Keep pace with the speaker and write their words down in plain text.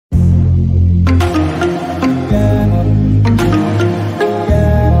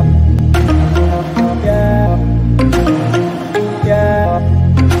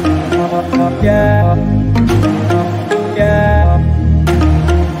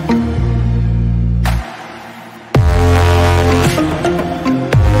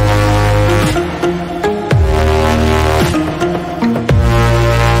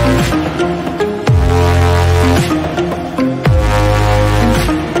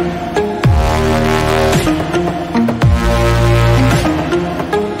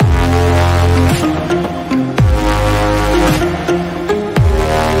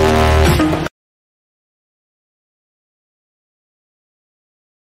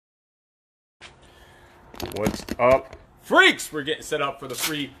What's up, freaks? We're getting set up for the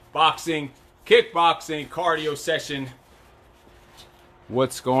free boxing, kickboxing, cardio session.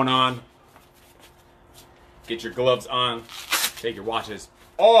 What's going on? Get your gloves on. Take your watches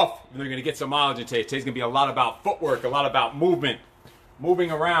off. You're going to get some mileage in today. Today's going to be a lot about footwork, a lot about movement, moving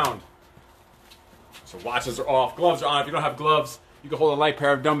around. So watches are off, gloves are on. If you don't have gloves, you can hold a light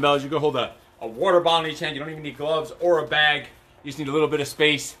pair of dumbbells. You can hold a water bottle in each hand. You don't even need gloves or a bag. You just need a little bit of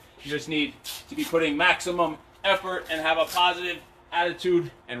space. You just need to be putting maximum effort and have a positive attitude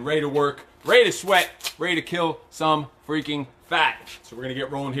and ready to work, ready to sweat, ready to kill some freaking fat. So we're going to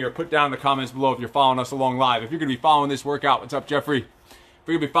get rolling here. Put down in the comments below if you're following us along live. If you're going to be following this workout, what's up, Jeffrey? If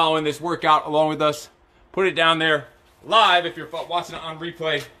you're going to be following this workout along with us, put it down there live. If you're watching it on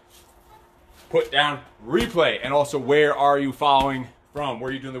replay, put down replay. And also, where are you following from? Where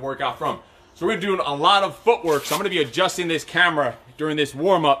are you doing the workout from? So we're doing a lot of footwork. So I'm going to be adjusting this camera during this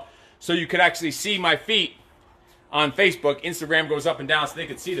warm-up so you could actually see my feet on Facebook. Instagram goes up and down so they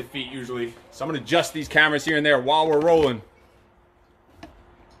can see the feet usually. So I'm going to adjust these cameras here and there while we're rolling.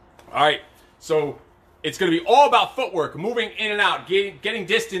 All right, so it's going to be all about footwork, moving in and out, getting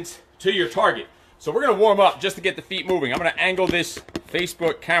distance to your target. So we're going to warm up just to get the feet moving. I'm going to angle this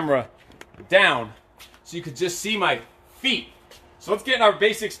Facebook camera down so you can just see my feet. So let's get in our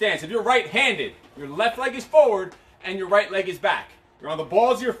basic stance. If you're right-handed, your left leg is forward and your right leg is back. You're on the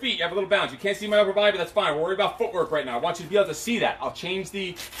balls of your feet. You have a little bounce. You can't see my upper body, but that's fine. We're worried about footwork right now. I want you to be able to see that. I'll change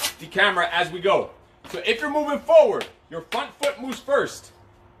the camera as we go. So if you're moving forward, your front foot moves first,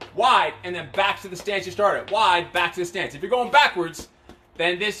 wide, and then back to the stance you started. Wide, back to the stance. If you're going backwards,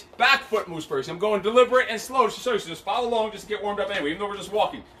 then this back foot moves first. I'm going deliberate and slow just to show you. So just follow along just to get warmed up anyway, even though we're just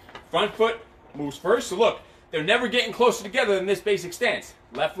walking. Front foot moves first. So look, they're never getting closer together than this basic stance.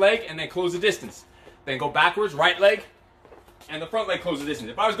 Left leg, and then close the distance. Then go backwards, right leg, and the front leg closes the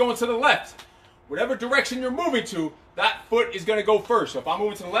distance. If I was going to the left, whatever direction you're moving to, that foot is going to go first. So if I'm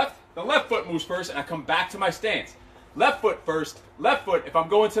moving to the left foot moves first, and I come back to my stance. Left foot first, left foot. If I'm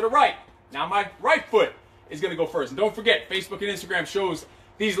going to the right, now my right foot is going to go first. And don't forget, Facebook and Instagram shows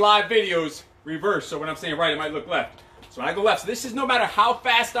these live videos reverse. So when I'm saying right, it might look left. So when I go left, so this is no matter how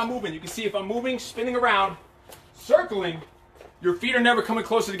fast I'm moving. You can see if I'm moving, spinning around, circling, your feet are never coming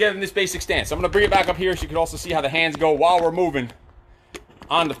closer together in this basic stance. So I'm going to bring it back up here so you can also see how the hands go while we're moving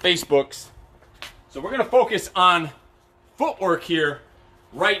on the Facebooks. So we're going to focus on footwork here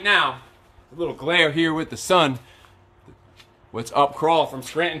right now. A little glare here with the sun. What's up, Crawl from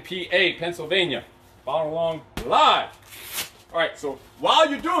Scranton, PA, Pennsylvania. Following along live. All right, so while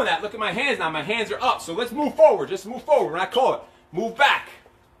you're doing that, look at my hands now. My hands are up. So let's move forward. Just move forward when I call it. Move back.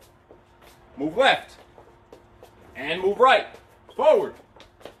 Move left. And move right. Forward.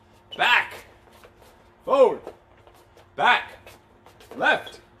 Back. Forward. Back.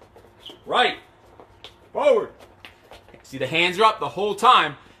 Left. Right. Forward. See, the hands are up the whole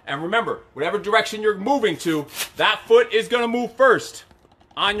time. And remember, whatever direction you're moving to, that foot is going to move first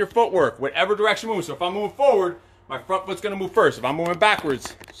on your footwork. Whatever direction you move. So if I'm moving forward, my front foot's going to move first. If I'm moving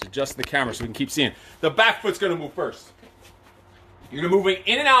backwards, just adjust the camera so we can keep seeing. The back foot's going to move first. You're moving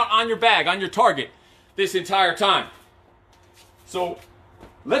in and out on your bag, on your target, this entire time. So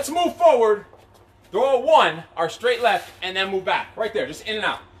let's move forward, throw a 1, our straight left, and then move back. Right there, just in and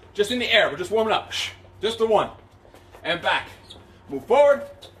out. Just in the air. We're just warming up. Just the 1. And back. Move forward.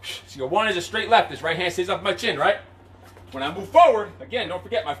 So your 1 is a straight left. This right hand stays up my chin, right? When I move forward, again, don't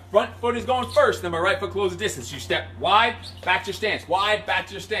forget, my front foot is going first, then my right foot closes the distance. You step wide, back to your stance. Wide, back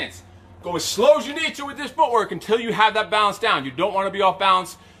to your stance. Go as slow as you need to with this footwork until you have that balance down. You don't want to be off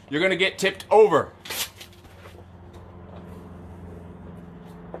balance. You're going to get tipped over.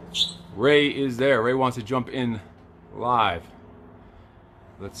 Ray is there. Ray wants to jump in live.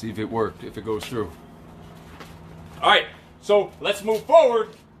 Let's see if it worked, if it goes through. All right, so let's move forward.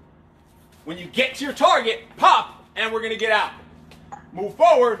 When you get to your target, pop, and we're going to get out. Move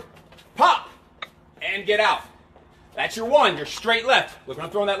forward, pop, and get out. That's your 1, your straight left. Look, when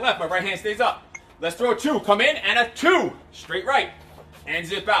I'm throwing that left, my right hand stays up. Let's throw a 2. Come in, and a 2. Straight right, and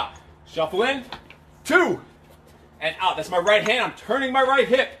zip out. Shuffle in, 2, and out. That's my right hand. I'm turning my right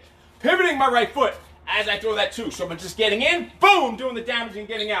hip, pivoting my right foot as I throw that 2. So I'm just getting in, boom, doing the damage and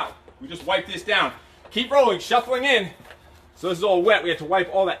getting out. We just wipe this down. Keep rolling, shuffling in. So this is all wet. We have to wipe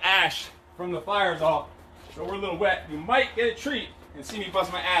all the ash from the fires off. So we're a little wet. You might get a treat and see me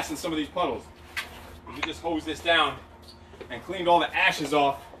bust my ass in some of these puddles. We just hose this down and cleaned all the ashes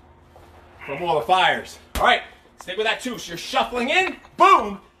off from all the fires. All right, stick with that 2. So you're shuffling in,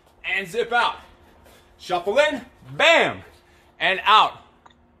 boom, and zip out. Shuffle in, bam, and out.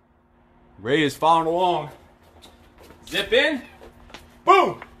 Ray is following along. Zip in,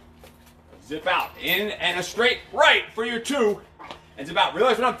 boom, Zip out. In and a straight right for your 2. And zip out.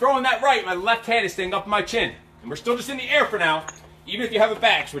 Realize when I'm throwing that right, my left hand is staying up my chin. And we're still just in the air for now, even if you have a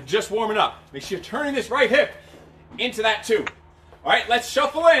bag. So we're just warming up. Make sure you're turning this right hip into that 2. All right, let's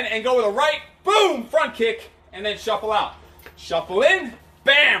shuffle in and go with a right, boom, front kick, and then shuffle out. Shuffle in,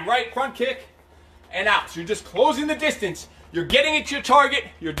 bam, right front kick, and out. So you're just closing the distance. You're getting it to your target,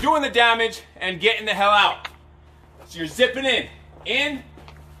 you're doing the damage, and getting the hell out. So you're zipping in,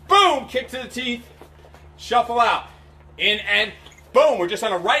 boom, kick to the teeth, shuffle out. In and boom, we're just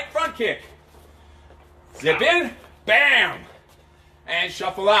on a right front kick. Zip in, bam, and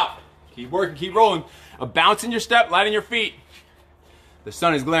shuffle out. Keep working, keep rolling. A bounce in your step, light in your feet. The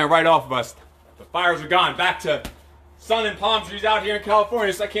sun is glaring right off of us. The fires are gone. Back to sun and palm trees out here in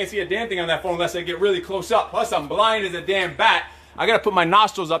California, so I can't see a damn thing on that phone unless I get really close up. Plus, I'm blind as a damn bat. I gotta put my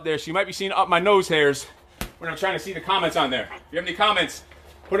nostrils up there, so you might be seeing up my nose hairs when I'm trying to see the comments on there. If you have any comments,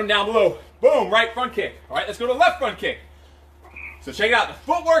 put them down below. Boom, right front kick. All right, let's go to left front kick. So check it out. The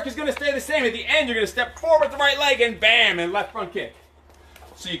footwork is gonna stay the same. At the end, you're gonna step forward with the right leg and bam, and left front kick.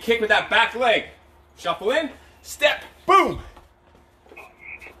 So you kick with that back leg. Shuffle in, step, boom.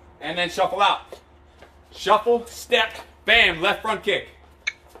 And then shuffle out. Shuffle, step, bam, left front kick.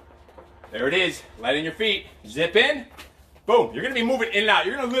 There it is. Light in your feet. Zip in, boom. You're going to be moving in and out.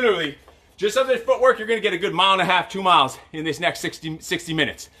 You're going to literally, just on this footwork, you're going to get a good 1.5 miles, 2 miles in this next 60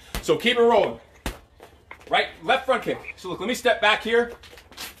 minutes. So keep it rolling. Right, left front kick. So look, let me step back here.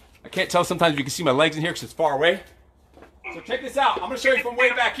 I can't tell sometimes if you can see my legs in here because it's far away. So check this out. I'm going to show you from way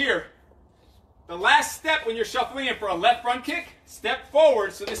back here. The last step when you're shuffling in for a left front kick, step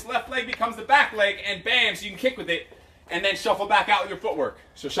forward so this left leg becomes the back leg and bam, so you can kick with it and then shuffle back out with your footwork.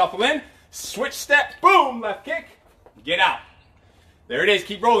 So shuffle in, switch step, boom, left kick, get out. There it is.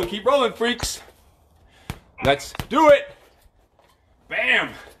 Keep rolling, freaks. Let's do it. Bam.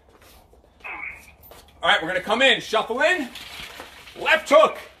 All right, we're going to come in, shuffle in, left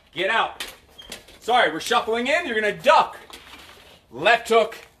hook, get out. Sorry, we're shuffling in, you're going to duck, left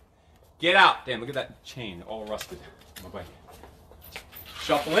hook, get out. Damn, look at that chain, all rusted on my bike.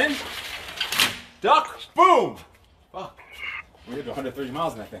 Shuffle in, duck, boom. Fuck, we hit 130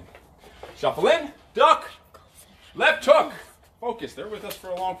 miles in that thing. Shuffle in, duck, left hook. Focus, they're with us for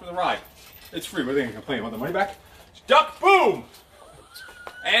the ride. It's free, what are they gonna complain? Want the money back? Duck, boom.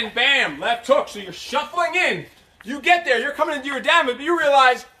 And bam, left hook. So you're shuffling in. You get there, you're coming into your damage, but you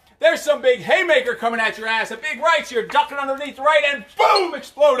realize there's some big haymaker coming at your ass. A big right, so you're ducking underneath the right and boom,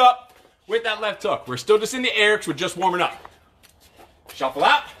 explode up with that left hook. We're still just in the air because we're just warming up. Shuffle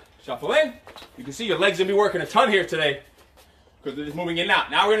out, shuffle in. You can see your legs gonna be working a ton here today because they're just moving in and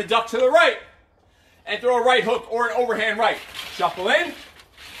out. Now we're gonna duck to the right and throw a right hook or an overhand right. Shuffle in,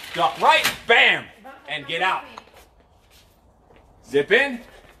 duck right, bam, and get out. Zip in,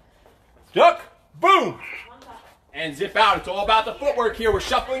 duck, boom, and zip out. It's all about the footwork here. We're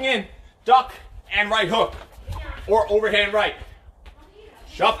shuffling in, duck, and right hook or overhand right.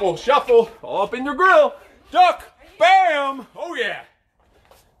 Shuffle, shuffle, all up in your grill. Duck, bam, oh yeah.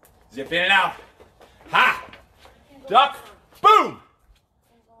 Zip in and out. Ha, duck, boom.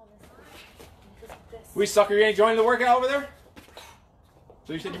 We sucker, you ain't joining the workout over there?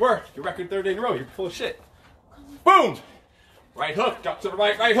 So you said you were. Your record 3rd day in a row. You're full of shit. Boom. Right hook, duck to the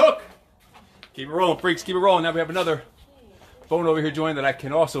right, right hook. Keep it rolling, freaks, keep it rolling. Now we have another phone over here joining that I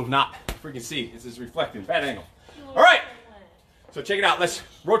can also not freaking see. This is reflecting, bad angle. All right. So check it out. Let's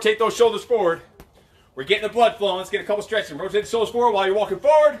rotate those shoulders forward. We're getting the blood flowing. Let's get a couple stretches. Rotate the shoulders forward while you're walking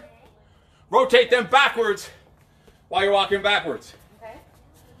forward. Rotate them backwards while you're walking backwards. Okay.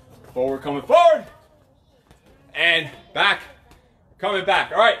 Forward, coming forward. And back, coming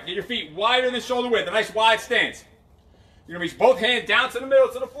back. All right, get your feet wider than shoulder width. A nice wide stance. You're going to reach both hands down to the middle,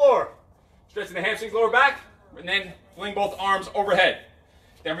 to the floor. Stretching the hamstrings, lower back, and then fling both arms overhead.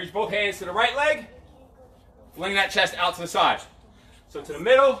 Then reach both hands to the right leg. Fling that chest out to the side. So to the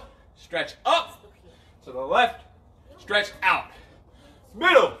middle, stretch up. To the left, stretch out.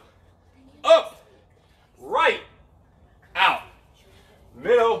 Middle, up, right, out.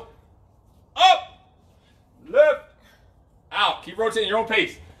 Middle, up, left, out. Keep rotating your own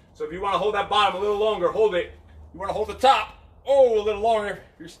pace. So if you want to hold that bottom a little longer, hold it. You want to hold the top, a little longer.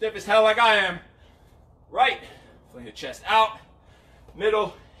 You're stiff as hell like I am. Right, fling the chest out,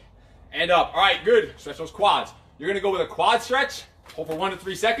 middle, and up. All right, good. Stretch those quads. You're going to go with a quad stretch. Hold for 1 to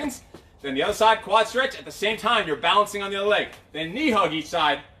 3 seconds. Then the other side, quad stretch. At the same time, you're balancing on the other leg. Then knee hug each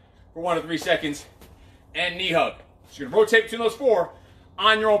side for 1 to 3 seconds. And knee hug. So you're going to rotate between those 4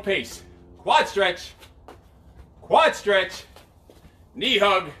 on your own pace. Quad stretch, knee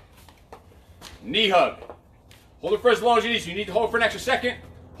hug, knee hug. Hold it for as long as you need. So you need to hold for an extra second.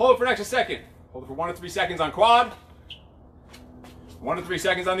 Hold it for an extra second. Hold it for 1 to 3 seconds on quad. 1 to 3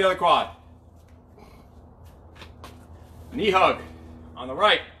 seconds on the other quad. Knee hug on the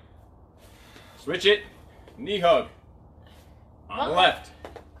right. Switch it. Knee hug on the left.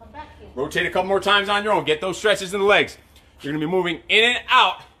 Rotate a couple more times on your own. Get those stretches in the legs. You're going to be moving in and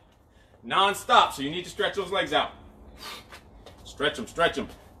out non-stop, so you need to stretch those legs out. Stretch them, stretch them.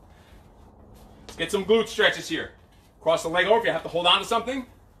 Let's get some glute stretches here. Cross the leg over if you have to hold on to something.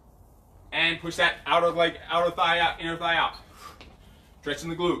 And push that outer leg, outer thigh out, inner thigh out. Stretching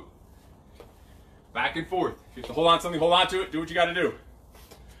the glute. Back and forth. If you have to hold on to something, hold on to it. Do what you got to do.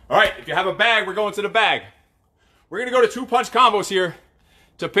 All right, if you have a bag, we're going to the bag. We're going to go to 2-punch combos here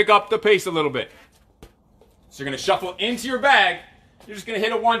to pick up the pace a little bit. So you're going to shuffle into your bag. You're just going to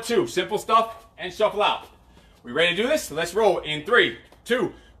hit a 1-2. Simple stuff and shuffle out. We ready to do this? Let's roll in 3,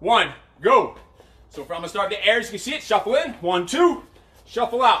 2, 1, go. So I'm going to start the air as you can see it. Shuffle in. 1, 2.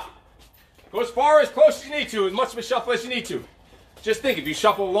 Shuffle out. Go as far as close as you need to, as much of a shuffle as you need to. Just think, if you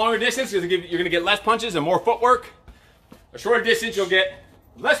shuffle a longer distance, you're going to get less punches and more footwork. A shorter distance, you'll get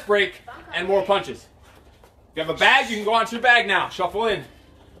less break and more punches. If you have a bag, you can go onto your bag now. Shuffle in.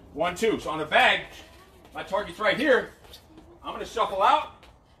 1, 2. So on the bag, my target's right here. I'm going to shuffle out,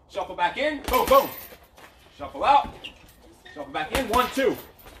 shuffle back in, boom, boom. Shuffle out, shuffle back in, 1, 2.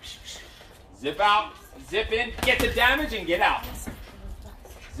 Zip out, zip in, get the damage and get out.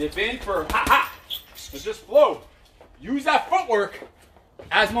 Zip in for ha ha. So just flow. Use that footwork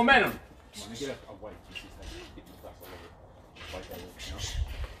as momentum. Let me get a white.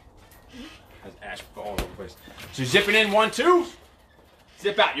 Has ash all over the place. So zipping in, 1, 2.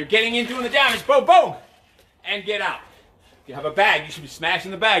 Zip out. You're getting in, doing the damage. Boom, boom. And get out. If you have a bag, you should be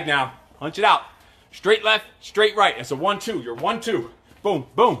smashing the bag now. Punch it out. Straight left, straight right. It's a 1, 2. You're 1, 2. Boom,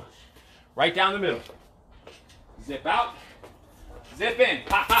 boom. Right down the middle. Zip out. Zip in.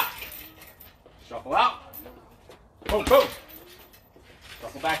 Ha, ha. Shuffle out. Boom, boom.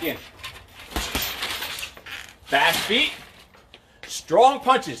 Shuffle back in. Fast feet. Strong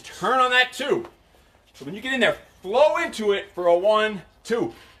punches. Turn on that 2. So when you get in there, flow into it for a 1,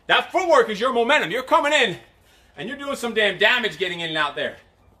 2. That footwork is your momentum. You're coming in and you're doing some damn damage getting in and out there.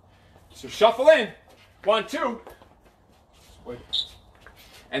 So shuffle in. 1, 2.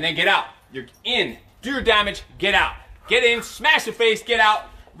 And then get out. You're in. Do your damage. Get out. Get in. Smash the face. Get out.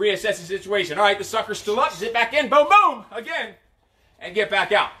 Reassess the situation. All right, the sucker's still up. Zip back in. Boom, boom. Again. And get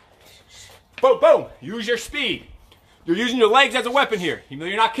back out. Boom, boom. Use your speed. You're using your legs as a weapon here. Even though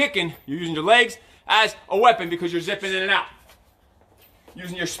you're not kicking, you're using your legs as a weapon because you're zipping in and out.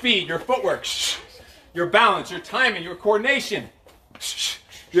 Using your speed, your footwork, your balance, your timing, your coordination,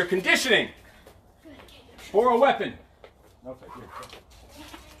 your conditioning for a weapon.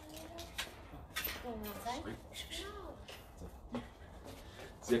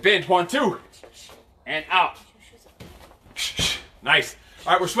 Zip in, 1, 2, and out. Nice.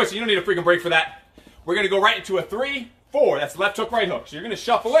 All right, we're switching. You don't need a freaking break for that. We're going to go right into a 3, 4. That's left hook, right hook. So you're going to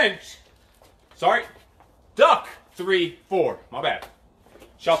shuffle in. Sorry. Duck, 3, 4. My bad.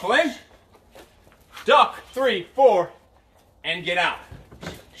 Shuffle in. Duck, 3, 4. And get out.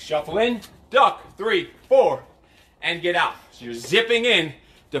 Shuffle in. Duck, 3, 4. And get out. So you're zipping in,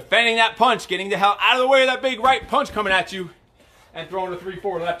 defending that punch, getting the hell out of the way of that big right punch coming at you, and throwing a 3,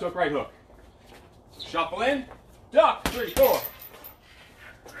 4 left hook, right hook. Shuffle in. Duck, 3, 4.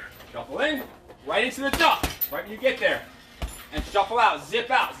 Shuffle in. Right into the duck, right when you get there. And shuffle out,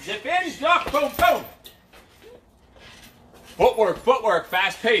 zip in, duck, boom, boom. Footwork, footwork,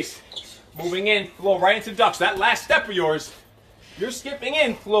 fast pace. Moving in, flow right into the duck. So that last step of yours, you're skipping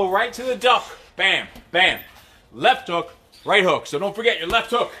in, flow right to the duck. Bam, bam. Left hook, right hook. So don't forget, your left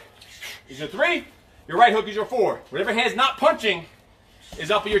hook is your 3, your right hook is your 4. Whatever hand's not punching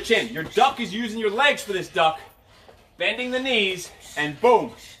is up at your chin. Your duck is using your legs for this duck, bending the knees, and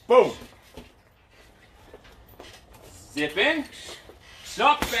boom, boom. Zip in,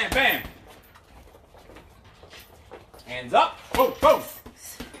 duck, bam, bam. Hands up, boom, boom.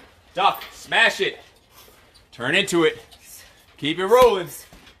 Duck, smash it. Turn into it. Keep it rolling.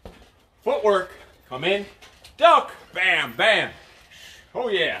 Footwork, come in, duck, bam, bam. Oh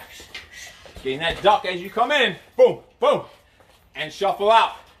yeah. Getting that duck as you come in, boom, boom. And shuffle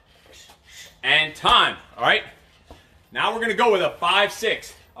out. And time, all right? Now we're gonna go with a 5,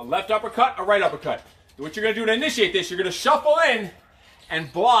 6. A left uppercut, a right uppercut. What you're going to do to initiate this, you're going to shuffle in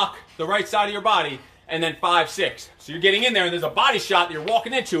and block the right side of your body, and then 5, 6. So you're getting in there, and there's a body shot that you're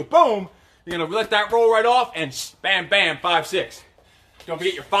walking into. Boom! You're going to let that roll right off, and bam, bam, 5, 6. Don't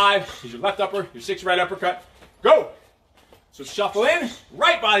forget your 5 is your left upper, your 6 right uppercut. Go! So shuffle in,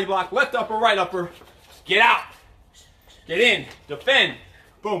 right body block, left upper, right upper. Get out. Get in, defend,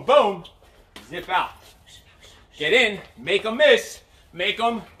 boom, boom, zip out. Get in, make them miss, make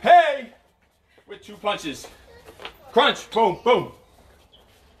them pay with 2 punches. Crunch, boom, boom.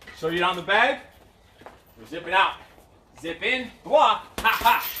 So you're on the bag, we're zipping out. Zip in, block, ha,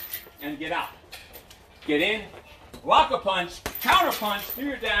 ha, and get out. Get in, block a punch, counter punch, do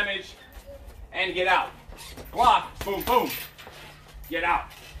your damage, and get out. Block, boom, boom, get out.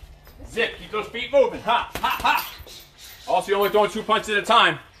 Zip, keep those feet moving, ha, ha, ha. Also, you're only throwing 2 punches at a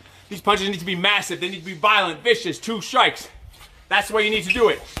time. These punches need to be massive, they need to be violent, vicious, 2 strikes. That's the way you need to do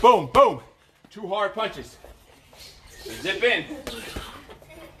it. Boom, boom, 2 hard punches. Zip in,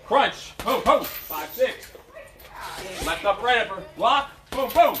 crunch, boom, boom, 5, 6. Left upper, right upper, block, boom,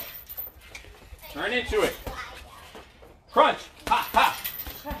 boom. Turn into it. Crunch, ha, ha.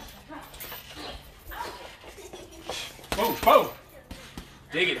 Boom, boom.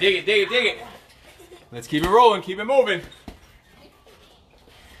 Dig it, dig it, dig it, dig it. Let's keep it rolling, keep it moving.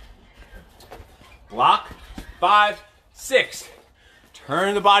 Block, 5, 6.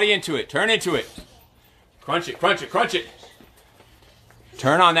 Turn the body into it, turn into it. Crunch it, crunch it, crunch it.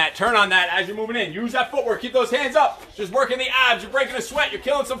 Turn on that as you're moving in. Use that footwork, keep those hands up. Just working the abs, you're breaking a sweat, you're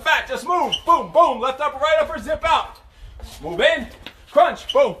killing some fat. Just move, boom, boom. Left upper, right upper, zip out. Move in,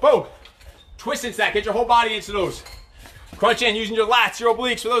 crunch, boom, boom. Twist into that, get your whole body into those. Crunch in, using your lats, your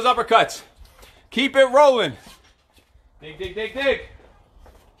obliques for those uppercuts. Keep it rolling. Dig, dig, dig, dig.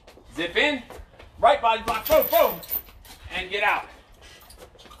 Zip in, right body block, boom, boom. And get out.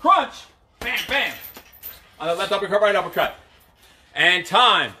 Crunch, bam, bam. On the left uppercut, right uppercut. And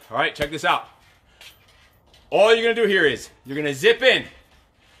time. All right, check this out. All you're going to do here is you're going to zip in.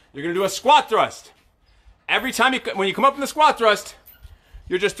 You're going to do a squat thrust. Every time when you come up in the squat thrust,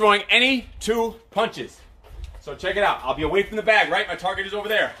 you're just throwing any 2 punches. So check it out. I'll be away from the bag, right? My target is over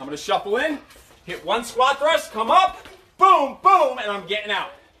there. I'm going to shuffle in, hit 1 squat thrust, come up, boom, boom, and I'm getting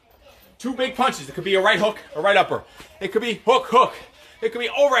out. 2 big punches. It could be a right hook, a right upper. It could be hook, hook. It could be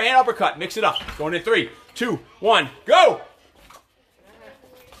overhand uppercut. Mix it up. Going in 3, 2, 1, go.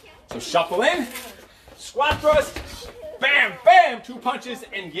 So shuffle in, squat thrust, bam, bam, 2 punches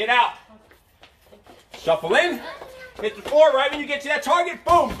and get out. Shuffle in, hit the floor right when you get to that target,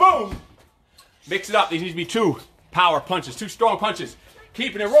 boom, boom. Mix it up. These need to be 2 power punches, 2 strong punches.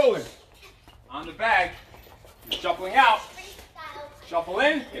 Keeping it rolling. On the bag, you're shuffling out, shuffle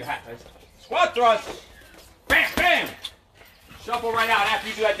in, get a squat thrust, bam, bam. Shuffle right out after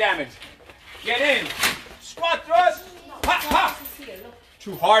you do that damage. Get in, squat thrust, ha, ha.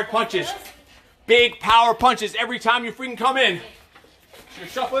 2 hard punches, big power punches every time you freaking come in. You're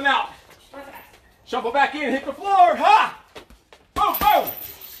shuffling out. Shuffle back in, hit the floor, ha! Boom, boom!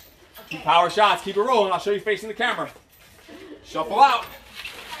 2 power shots, keep it rolling. I'll show you facing the camera. Shuffle out,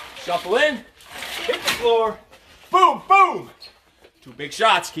 shuffle in, hit the floor, boom, boom! 2 big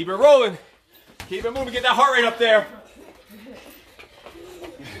shots, keep it rolling. Keep it moving, get that heart rate up there.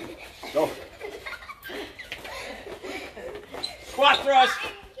 Go. Squat thrust.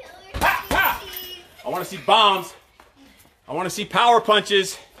 Ha, ha. I want to see bombs. I want to see power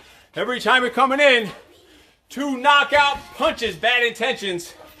punches. Every time you're coming in, 2 knockout punches, bad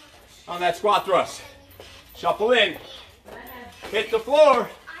intentions on that squat thrust. Shuffle in. Hit the floor.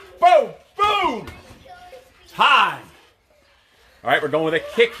 Boom, boom. Time. All right, we're going with a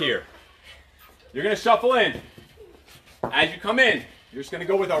kick here. You're going to shuffle in. As you come in, you're just going to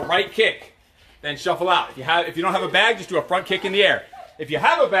go with a right kick. Then shuffle out. If you don't have a bag, just do a front kick in the air. If you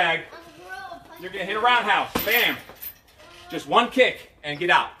have a bag, you're going to hit a roundhouse. Bam. Just 1 kick and get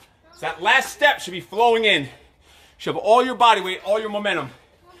out. So that last step should be flowing in. Shove all your body weight, all your momentum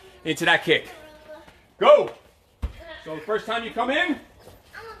into that kick. Go. So the first time you come in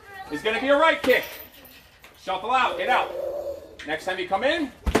is going to be a right kick. Shuffle out. Get out. Next time you come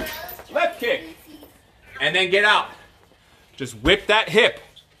in, left kick. And then get out. Just whip that hip.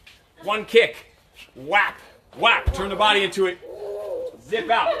 1 kick. Whap, whap, turn the body into it. Zip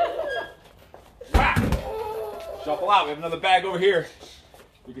out. Whap. Shuffle out. We have another bag over here.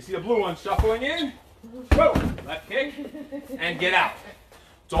 You can see the blue one shuffling in. Go. Left kick. And get out.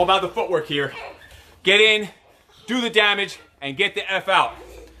 It's all about the footwork here. Get in, do the damage, and get the F out.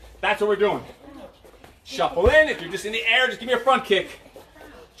 That's what we're doing. Shuffle in. If you're just in the air, just give me a front kick.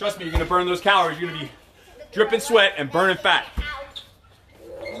 Trust me, you're going to burn those calories. You're going to be dripping sweat and burning fat.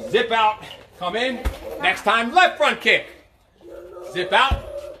 Zip out. Come in. Next time, left front kick. Zip out.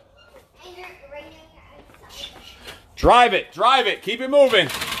 Drive it, drive it. Keep it moving.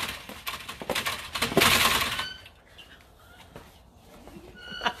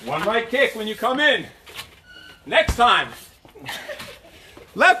 One right kick when you come in. Next time,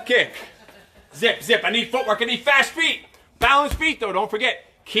 left kick. Zip, zip. I need footwork. I need fast feet. Balanced feet, though. Don't forget.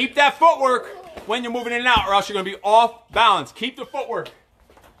 Keep that footwork when you're moving in and out, or else you're going to be off balance. Keep the footwork.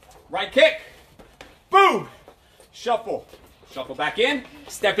 Right kick. Boom. Shuffle. Shuffle back in.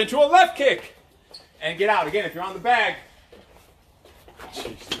 Step into a left kick. And get out. Again, if you're on the bag.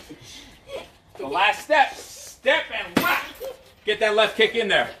 The last step. Step and whack. Get that left kick in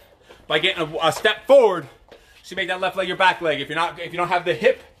there. By getting a step forward, so you make that left leg your back leg. If you don't have the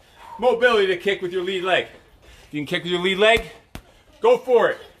hip mobility to kick with your lead leg. If you can kick with your lead leg, go for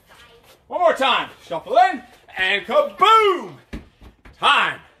it. One more time. Shuffle in and kaboom.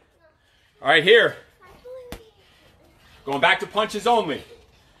 Time. All right, here. Going back to punches only.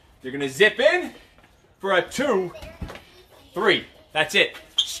 You're going to zip in for a 2, 3. That's it.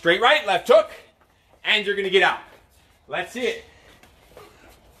 Straight right, left hook, and you're going to get out. Let's see it.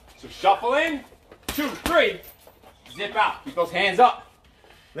 So shuffle in, 2, 3, zip out. Keep those hands up.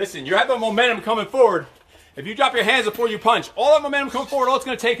 Listen, you have the momentum coming forward. If you drop your hands before you punch, all that momentum coming forward, all it's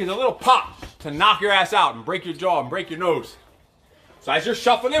going to take is a little pop to knock your ass out and break your jaw and break your nose. So as you're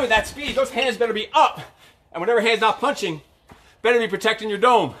shuffling in with that speed, those hands better be up. And whatever hand's not punching, better be protecting your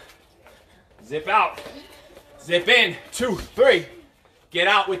dome. Zip out. Zip in, 2, 3. Get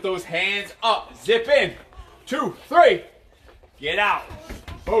out with those hands up. Zip in, 2, 3. Get out.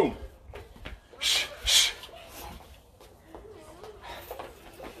 Boom.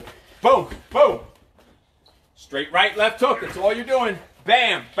 Boom, boom. Straight right, left hook. That's all you're doing.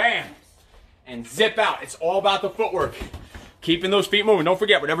 Bam, bam. And zip out. It's all about the footwork. Keeping those feet moving. Don't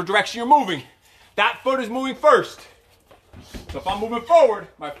forget, whatever direction you're moving, that foot is moving first. So if I'm moving forward,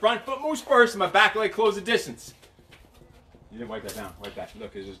 my front foot moves first and my back leg closes the distance. You didn't wipe that down. Wipe that.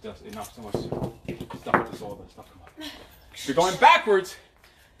 Look, it's just dust. Enough. So much stuff with this all the stuff. Come on. If you're going backwards,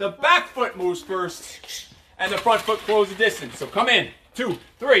 the back foot moves first and the front foot closes the distance. So come in. 2,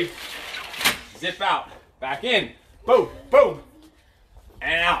 3. Zip out. Back in. Boom, boom.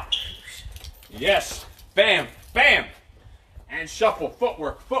 And out. Yes. Bam, bam. And shuffle.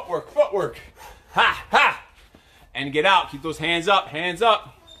 Footwork, footwork, footwork. Ha, ha. And get out. Keep those hands up, hands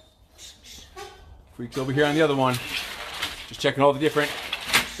up. Freaks over here on the other one. Just checking all the different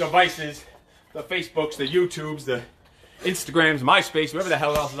devices. The Facebooks, the YouTubes, the Instagrams, MySpace, whatever the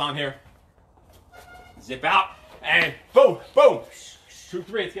hell else is on here. Zip out. And boom, boom. 2,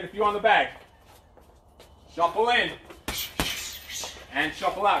 3. Let's get a few on the bag. Shuffle in. And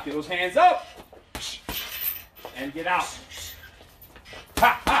shuffle out. Get those hands up. And get out.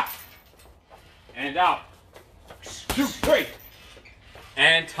 Ha, ha. And out. 2, 3.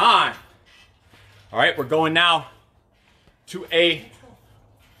 And time. All right, we're going now to a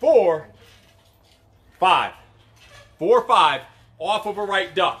 4, 5. 4, 5 off of a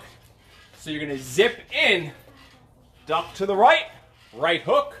right duck. So you're going to zip in, duck to the right, right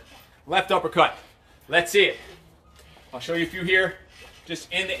hook, left uppercut. Let's see it. I'll show you a few here.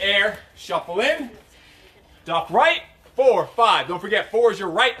 Just in the air, shuffle in, duck right, 4, 5. Don't forget, 4 is your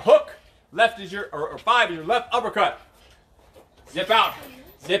right hook, left is your, or 5 is your left uppercut. Zip out,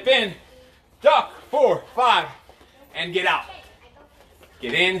 zip in, duck, 4, 5, and get out.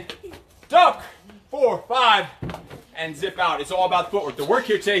 Get in, duck, 4, 5, and zip out. It's all about footwork. The work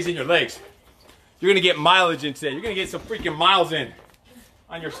here today is in your legs. You're going to get mileage in today. You're going to get some freaking miles in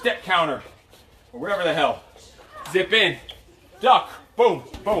on your step counter or wherever the hell. Zip in, duck, boom,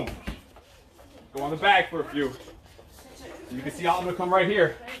 boom. Go on the bag for a few. You can see how I'm going to come right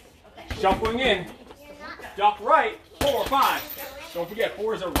here. Shuffling in, duck right, 4, 5. Don't forget,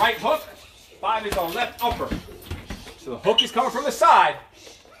 4 is a right hook, 5 is a left upper. So the hook is coming from the side.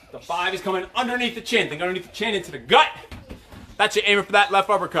 The 5 is coming underneath the chin. Think underneath the chin into the gut. That's you aiming for that left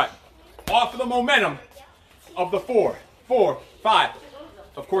uppercut. Off of the momentum of the 4, 4, 5.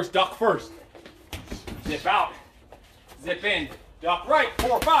 Of course, duck first. Zip out. Zip in. Duck right,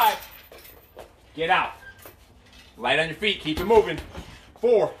 4, 5. Get out. Light on your feet. Keep it moving.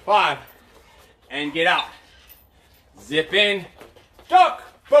 4, 5. And get out. Zip in. Duck.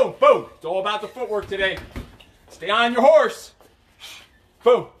 Boom, boom. It's all about the footwork today. Stay on your horse.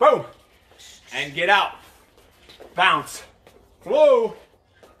 Boom, boom. And get out. Bounce. Flow.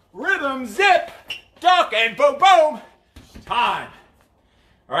 Rhythm. Zip. Duck. And boom, boom. Time.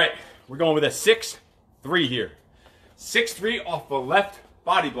 All right. We're going with a 6-3 here. 6-3 off the left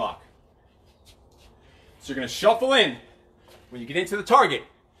body block. So you're going to shuffle in. When you get into the target,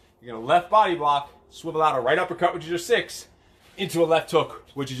 you're going to left body block, swivel out a right uppercut, which is your 6, into a left hook,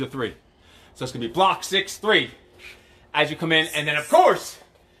 which is your 3. So it's going to be block 6-3 as you come in. And then, of course,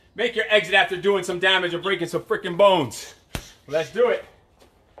 make your exit after doing some damage or breaking some freaking bones. Let's do it.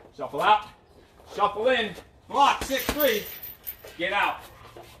 Shuffle out. Shuffle in. Block 6-3. Get out.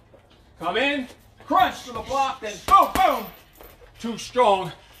 Come in. Crunch to the block. Then boom, boom. 2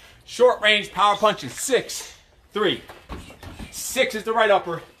 strong, short range power punches. 6, 3. 6 is the right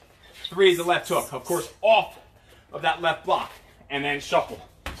upper, 3 is the left hook. Of course, off of that left block. And then shuffle.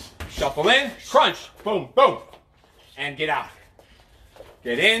 Shuffle in, crunch, boom, boom. And get out.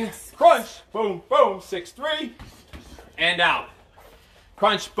 Get in, crunch, boom, boom. 6, 3. And out.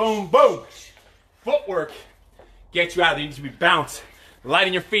 Crunch, boom, boom. Footwork gets you out. You need to be bounce. Light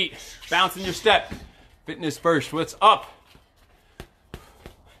in your feet. Bounce in your step. Fitness first. What's up?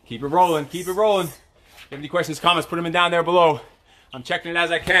 Keep it rolling. Keep it rolling. If you have any questions, comments, put them in down there below. I'm checking it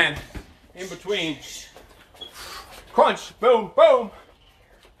as I can. In between. Crunch. Boom. Boom.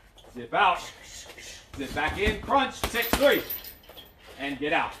 Zip out. Zip back in. Crunch. 6, 3. And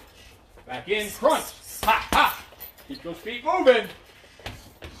get out. Back in. Crunch. Ha, ha. Keep those feet moving.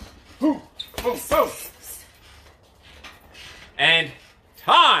 Boom. Boom. Boom. And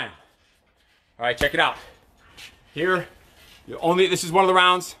time. All right, check it out. Here, this is one of the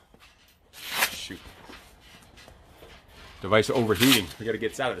rounds. Shoot. Device overheating. We got to get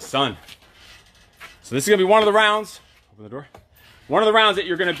this out of the sun. So this is going to be one of the rounds. Open the door. One of the rounds that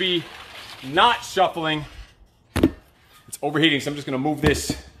you're going to be not shuffling. It's overheating, so I'm just going to move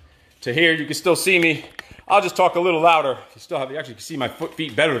this to here. You can still see me. I'll just talk a little louder. You actually can see my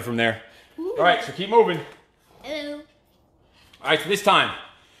feet better from there. Ooh. All right, so keep moving. Hello. All right, so this time,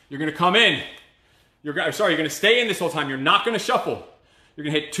 you're going to come in. You're going to stay in this whole time. You're not going to shuffle. You're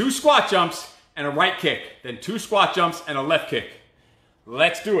going to hit 2 squat jumps and a right kick. Then 2 squat jumps and a left kick.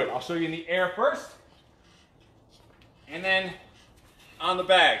 Let's do it. I'll show you in the air first. And then on the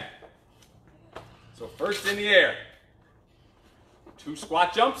bag. So first in the air. 2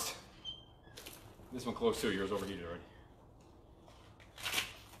 squat jumps. This one close too. Yours overheated already.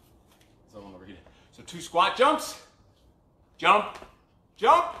 This other one overheated. So 2 squat jumps. Jump.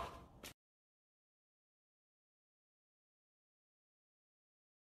 Jump.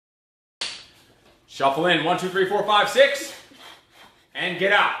 Shuffle in. 1, 2, 3, 4, 5, 6. And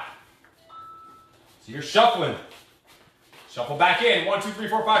get out. So you're shuffling. Shuffle back in. 1, 2, 3,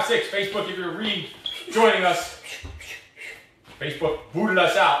 4, 5, 6. Facebook, if you're rejoining us. Facebook booted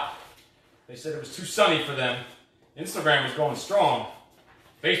us out. They said it was too sunny for them. Instagram was going strong.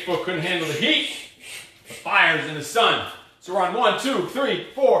 Facebook couldn't handle the heat. The fires in the sun. So we're on 1, 2, 3,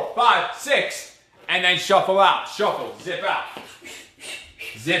 4, 5, 6. And then shuffle out. Shuffle. Zip out.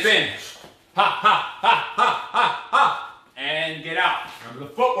 Zip in. Ha, ha, ha, ha, ha, ha. And get out. Remember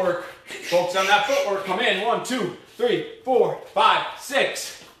the footwork. Focus on that footwork. Come in. 1, 2, 3, 4, 5,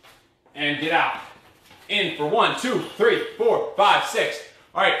 6. And get out. In for 1, 2, 3, 4, 5, 6.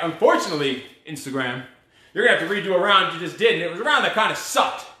 All right, unfortunately, Instagram, you're going to have to redo a round you just did. And it was a round that kind of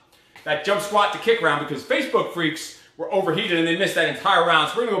sucked. That jump squat to kick round, because Facebook freaks were overheated and they missed that entire round.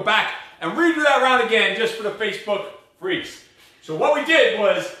 So we're going to go back and redo that round again just for the Facebook freaks. So what we did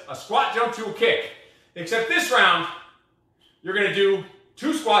was a squat jump to a kick. Except this round, you're going to do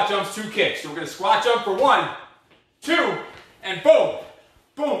 2 squat jumps, 2 kicks. So we're going to squat jump for 1, 2, and boom.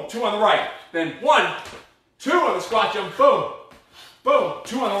 Boom, 2 on the right. Then 1, 2 on the squat jump, boom. Boom,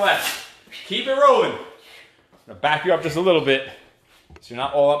 2 on the left. Keep it rolling. I'm going to back you up just a little bit so you're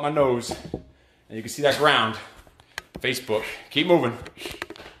not all up my nose. And you can see that ground. Facebook. Keep moving.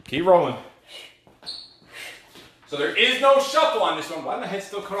 Keep rolling. So there is no shuffle on this one. Why did my head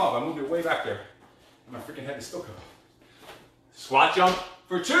still cut off? I moved it way back there. My freaking head is still cut off. Squat jump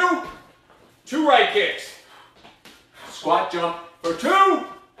for 2. 2 right kicks. Squat jump for 2.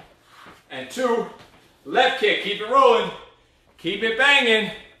 And 2 left kick. Keep it rolling. Keep it banging.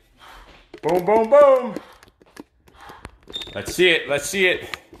 Boom, boom, boom. Let's see it. Let's see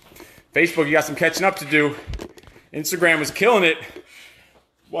it. Facebook, you got some catching up to do. Instagram was killing it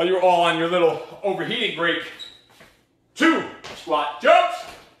while you were all on your little overheating break. 2 squat jumps.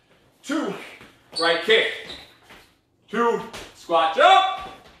 2 right kick. 2 squat jump.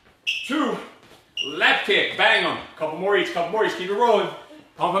 2 left kick. Bang them. Couple more each. Couple more each. Keep it rolling.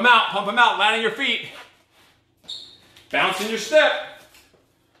 Pump them out. Pump them out. Land on your feet. Bounce in your step.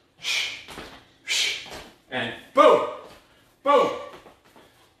 And boom. Boom.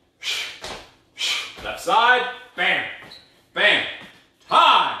 Left side. Bam. Bam.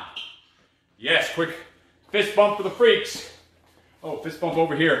 Time. Yes, quick fist bump for the freaks. Oh, fist bump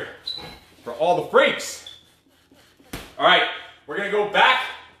over here for all the freaks. All right, we're going to go back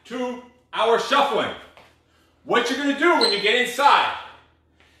to our shuffling. What you're going to do when you get inside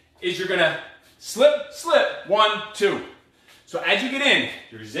is you're going to slip, slip, 1, 2. So as you get in,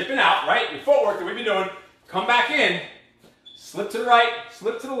 you're zipping out, right? Your footwork that we've been doing. Come back in, slip to the right,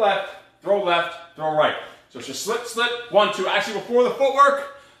 slip to the left, throw right. So it's just slip, slip, 1, 2. Actually, before the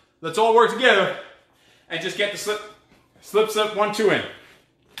footwork, let's all work together and just get the slip. Slip, slip, 1, 2 in.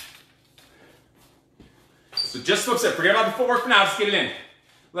 So just slip, slip. Forget about the footwork for now, just get it in.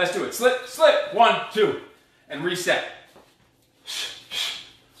 Let's do it. Slip, slip, 1, 2, and reset.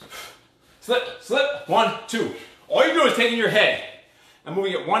 Slip, slip, 1, 2. All you do is taking your head and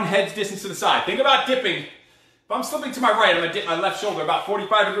moving it one head's distance to the side. Think about dipping. If I'm slipping to my right, I'm gonna dip my left shoulder about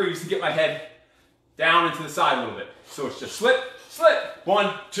 45 degrees to get my head down and to the side a little bit. So it's just slip, slip,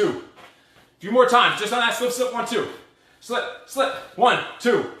 1, 2. A few more times, just on that slip, slip, 1, 2. Slip, slip, 1,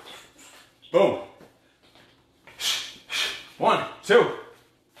 2. Boom. 1, 2.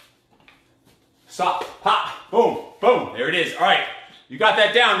 Stop, pop, boom, boom. There it is. All right, you got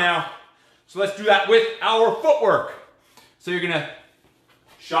that down now. So let's do that with our footwork. So you're gonna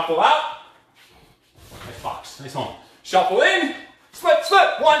shuffle out. Nice box, nice home. Shuffle in, slip,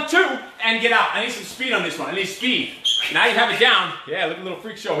 slip, 1, 2, and get out. I need some speed on this one. I need speed. Now you have it down. Yeah, look at a little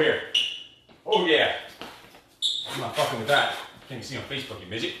freak show here. Oh yeah. I'm not fucking with that. Can't you see on Facebook, you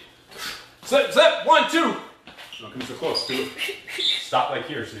midget? Slip, slip, 1, 2. Don't come so close. Do it. Stop like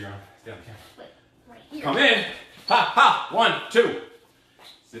here so you're on. Stay on the camera. Right here. Come in. Ha, ha. 1, 2.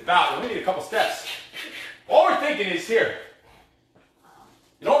 Zip out. We only need a couple steps. All we're thinking is here.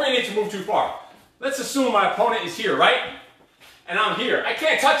 You don't really need to move too far. Let's assume my opponent is here, right? And I'm here. I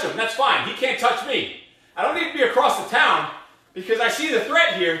can't touch him. That's fine. He can't touch me. I don't need to be across the town because I see the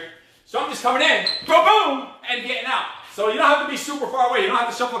threat here. So I'm just coming in, boom, boom, and getting out. So you don't have to be super far away. You don't have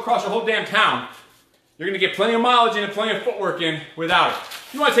to shuffle across your whole damn town. You're going to get plenty of mileage in and plenty of footwork in without it. If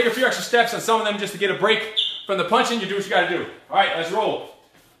you want to take a few extra steps on some of them just to get a break from the punching, you do what you got to do. All right, let's roll.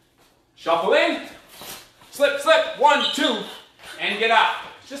 Shuffle in, slip, slip, 1, 2, and get out.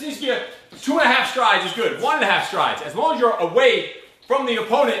 It just needs to be a 2.5 strides is good. 1.5 strides. As long as you're away from the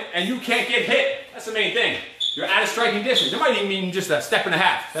opponent and you can't get hit, that's the main thing. You're at a striking distance. It might even mean just a 1.5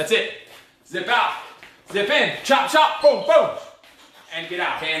 steps. That's it. Zip out, zip in, chop, chop, boom, boom, and get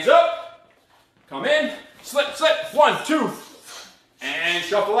out. Hands up, come in, slip, slip, 1, 2, and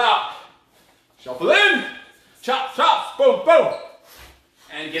shuffle out. Shuffle in, chop, chop, boom, boom,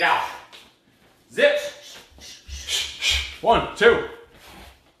 and get out. Zip, 1, 2.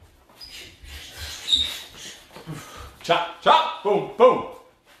 Chop, chop, boom, boom.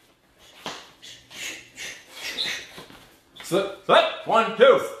 Slip, slip, 1,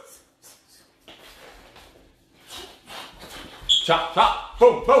 2. Chop, chop,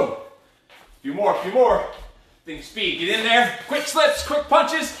 boom, boom. Few more, few more. Think speed, get in there. Quick slips, quick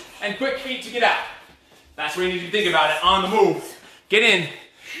punches, and quick feet to get out. That's what you need to think about it, on the move. Get in,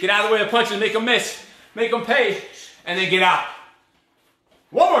 get out of the way of punches, make them miss, make them pay, and then get out.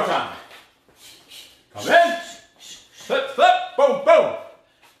 One more time. Come in, slip, slip, boom, boom.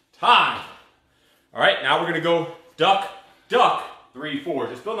 Time. All right, now we're gonna go duck, duck, 3, 4.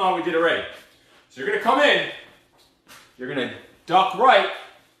 Just building on what we did already. So you're gonna come in, you're gonna duck right,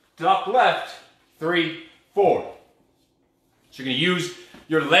 duck left, 3, 4. So you're gonna use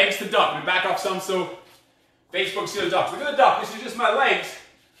your legs to duck. I'm gonna back off some so Facebook see the ducks. Look at the duck. This is just my legs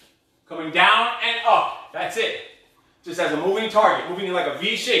coming down and up. That's it. Just as a moving target, moving in like a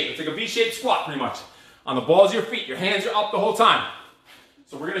V shape. It's like a V-shaped squat pretty much. On the balls of your feet, your hands are up the whole time.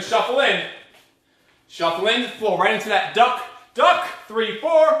 So we're gonna shuffle in the floor, right into that duck, duck, 3,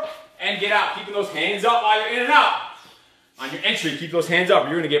 4, and get out. Keeping those hands up while you're in and out. On your entry, keep those hands up or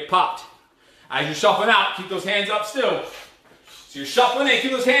you're gonna get popped. As you're shuffling out, keep those hands up still. So you're shuffling in,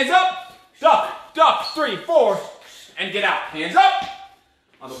 keep those hands up, duck, duck, 3, 4, and get out. Hands up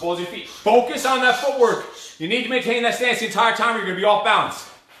on the balls of your feet. Focus on that footwork. You need to maintain that stance the entire time or you're gonna be off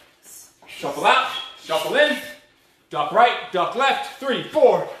balance. Shuffle out, shuffle in, duck right, duck left, 3,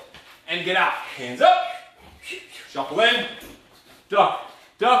 4, and get out. Hands up, shuffle in, duck,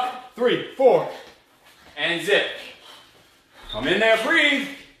 duck, 3, 4, and zip. Come in there, breathe.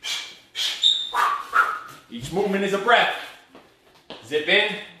 Each movement is a breath. Zip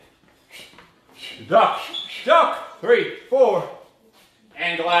in, duck, duck, 3, 4,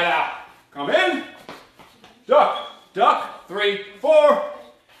 and glide out. Come in, duck, duck, 3, 4,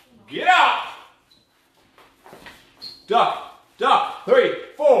 get out. Duck, duck, 3,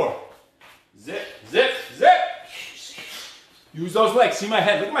 4, zip, zip, zip. Use those legs, see my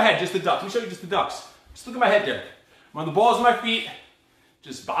head, look at my head, just the ducks. Let me show you just the ducks. Just look at my head there. I'm on the balls of my feet,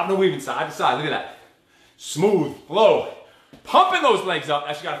 just bobbing and weaving side to side, look at that. Smooth, flow. Pumping those legs up,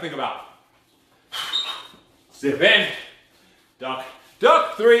 that's what you gotta think about. Zip in, duck,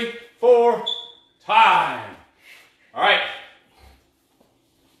 duck, 3, 4, time. All right.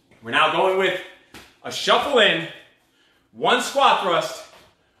 We're now going with a shuffle in, 1 squat thrust,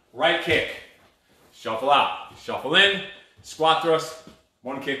 right kick. Shuffle out, shuffle in, squat thrust,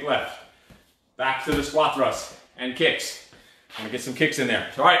 1 kick left. Back to the squat thrust, and kicks. I'm gonna get some kicks in there.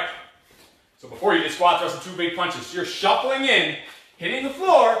 All right. So before you just squat thrust and 2 big punches, you're shuffling in, hitting the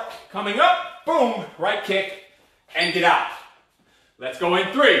floor, coming up, boom, right kick, and get out. Let's go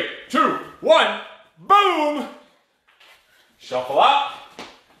in 3, 2, 1, boom. Shuffle out,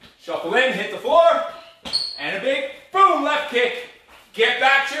 shuffle in, hit the floor, and a big boom, left kick. Get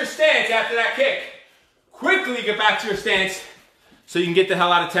back to your stance after that kick. Quickly get back to your stance so you can get the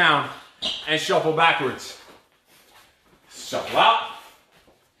hell out of town and shuffle backwards. Shuffle out,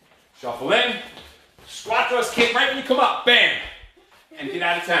 shuffle in, squat thrust kick right when you come up, bam, and get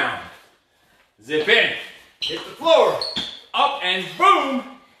out of town. Zip in, hit the floor, up and boom,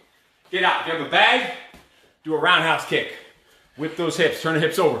 get out. If you have a bag, do a roundhouse kick. Whip those hips, turn the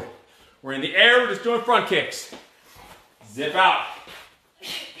hips over. We're in the air, we're just doing front kicks. Zip out,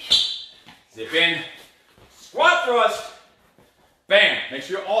 zip in, squat thrust, bam. Make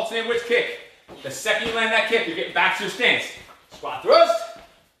sure you alternate which kick. The second you land that kick, you're getting back to your stance. Squat thrust,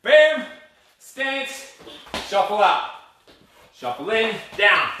 bam, stance, shuffle out. Shuffle in,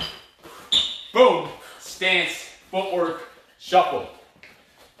 down, boom, stance, footwork, shuffle.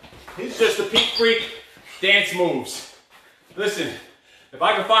 These are just the Peak Freak dance moves. Listen, if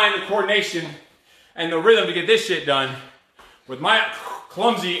I can find the coordination and the rhythm to get this shit done, with my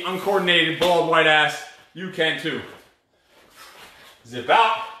clumsy, uncoordinated, bald white ass, you can too. Zip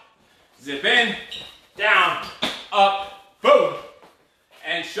out, zip in, down, up, boom,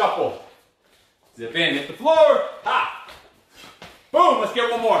 and shuffle. Zip in, hit the floor, ha, boom, let's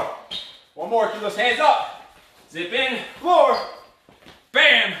get one more. One more, keep those hands up. Zip in, floor,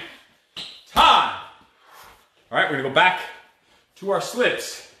 bam, time. All right, we're gonna go back to our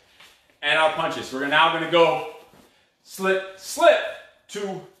slips and our punches. We're now gonna go slip, slip,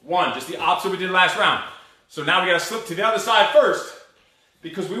 2, 1, just the opposite we did last round. So now we gotta slip to the other side first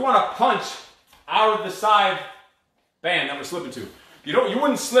because we wanna punch out of the side, bam, that we're slipping to. You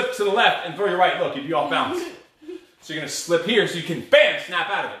wouldn't slip to the left and throw your right, look, you'd be off balance. So you're gonna slip here so you can, bam, snap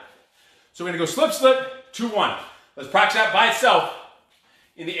out of it. So we're gonna go slip, slip, 2, 1. Let's practice that by itself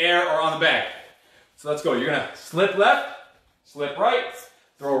in the air or on the bag. So let's go. You're gonna slip left, slip right,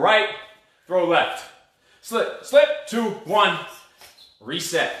 throw left. Slip, slip, 2, 1.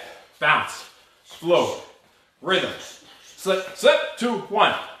 Reset, bounce, flow, rhythm. Slip, slip, 2,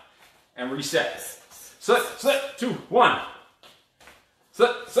 1. And reset. Slip, slip, 2, 1.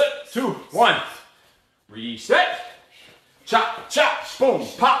 Slip, slip, 2, 1. Reset. Chop, chop, boom,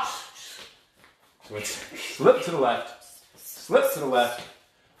 pop. So it's slip to the left, slip to the left,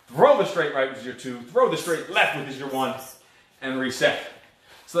 throw the straight right with your 2, throw the straight left with your 1, and reset.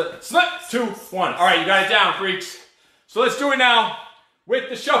 Slip, slip, 2, 1. All right, you got it down, freaks. So let's do it now with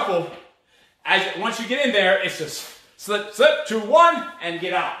the shuffle. Once you get in there, it's just slip, slip, 2, 1, and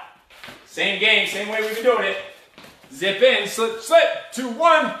get out. Same game, same way we've been doing it. Zip in, slip, slip, 2,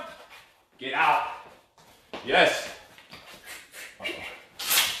 1, get out. Yes.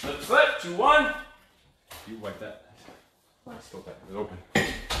 Slip, slip, 2, 1. You wipe that. Still that. It's open.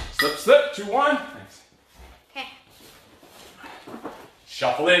 Slip, slip, 2, 1. Thanks. Okay.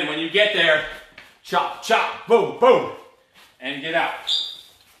 Shuffle in when you get there. Chop, chop, boom, boom. And get out.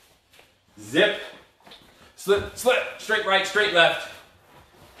 Zip. Slip, slip. Straight right, straight left.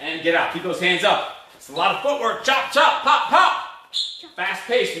 And get out. Keep those hands up. It's a lot of footwork. Chop, chop, pop, pop. Fast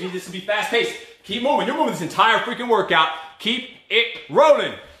paced. We need this to be fast paced. Keep moving. You're moving this entire freaking workout. Keep it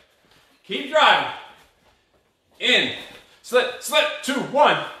rolling. Keep driving. In. Slip, slip, 2,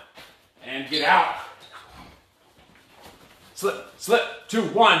 1. And get out. Slip, slip, 2,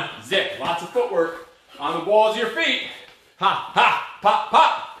 1. Zip. Lots of footwork on the balls of your feet. Ha, ha, pop,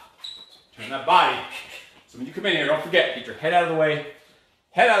 pop. Turn that body. So when you come in here, don't forget, get your head out of the way.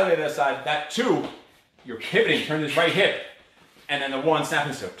 Head out of the way to the side. That 2, you're pivoting. Turn this right hip. And then the 1,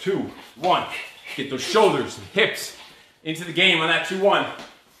 snapping step. 2, 1. Get those shoulders and hips into the game on that 2, 1.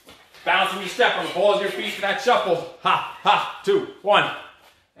 Bounce when you step on the balls of your feet for that shuffle. Ha, ha, 2, 1.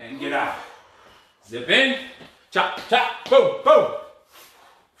 And get out. Zip in. Chop, chop, boom, boom.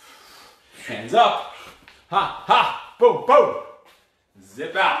 Hands up. Ha, ha, boom, boom.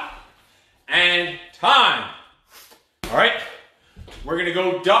 Zip out. And time. All right. We're going to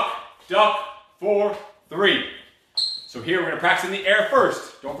go duck, duck, 4, 3. So here we're going to practice in the air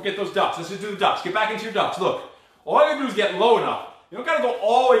first. Don't forget those ducks. Let's just do the ducks. Get back into your ducks. Look. All you got to do is get low enough. You don't got to go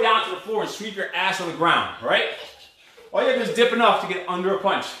all the way down to the floor and sweep your ass on the ground, all right? All you got to do is dip enough to get under a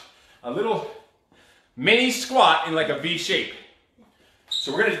punch. A little mini squat in like a V shape.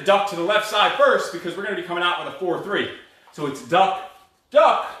 So we're going to duck to the left side first because we're going to be coming out with a 4, 3. So it's duck,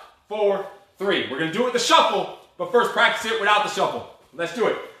 duck, 4, 3. We're going to do it with the shuffle, but first practice it without the shuffle. Let's do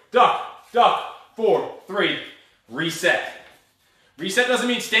it. Duck, duck, 4, 3. reset. Reset doesn't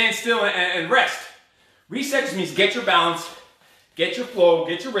mean stand still and rest. Reset just means get your balance, get your flow,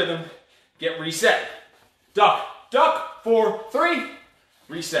 get your rhythm, get reset. Duck, duck, 4, 3,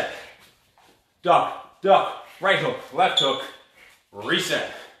 reset. Duck, duck, right hook, left hook,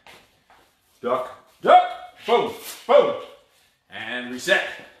 reset. Duck, duck, boom, boom, and reset.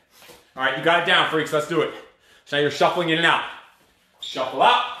 All right, you got it down, freaks, let's do it. So now you're shuffling in and out. Shuffle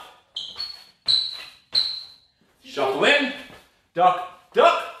out. Shuffle in. Duck,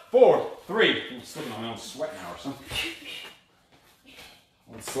 duck, 4, 3. I'm slipping on my own sweat now or something.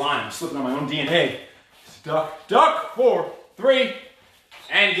 On slime, I'm slipping on my own DNA. Duck, duck, 4, 3,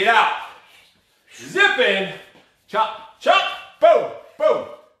 and get out. Zip in. Chop, chop, boom, boom,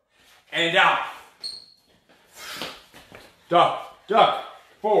 and out. Duck, duck,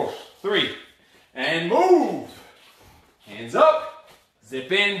 4, 3, and move. Hands up,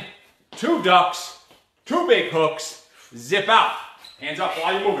 zip in, 2 ducks, 2 big hooks, zip out. Hands up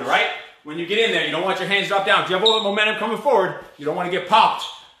while you're moving, right? When you get in there, you don't want your hands drop down. If you have a little momentum coming forward, you don't want to get popped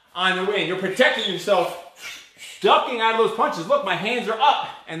on the way in. You're protecting yourself, ducking out of those punches. Look, my hands are up,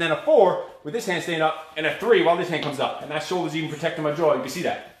 and then a 4 with this hand staying up, and a 3 while this hand comes up. And that shoulder's even protecting my jaw. You can see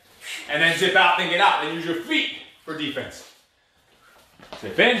that. And then zip out, then get out. Then use your feet for defense.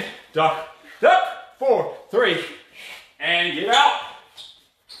 Zip in, duck, duck, 4, 3, and get out.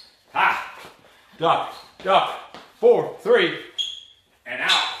 Ha! Duck, duck, 4, 3, and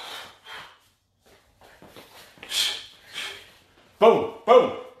out. Boom,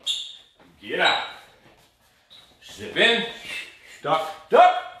 boom. Get out. Zip in, duck,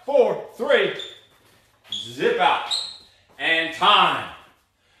 duck, 4, 3, zip out. And time.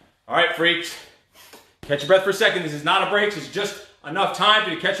 All right, freaks. Catch your breath for a second. This is not a break. This is just enough time for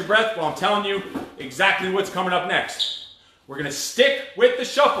you to catch your breath while I'm telling you exactly what's coming up next. We're going to stick with the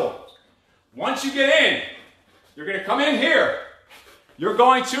shuffle. Once you get in, you're going to come in here. You're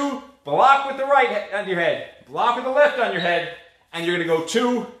going to block with the right on your head, block with the left on your head, and you're going to go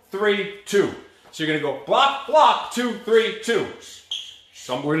 2, 3, 2. So you're going to go block, block, 2, 3, 2.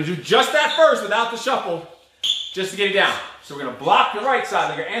 So we're going to do just that first without the shuffle, just to get it down. So we're going to block the right side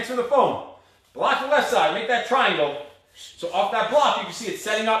like you're answering the phone. Block the left side, make that triangle. So off that block, you can see it's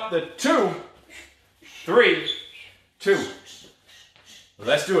setting up the 2, 3, 2.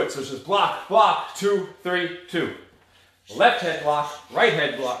 Let's do it. So it's just block, block, 2, 3, 2. Left head block, right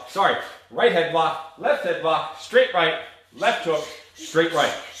head block. Sorry, right head block, left head block, straight right, left hook, straight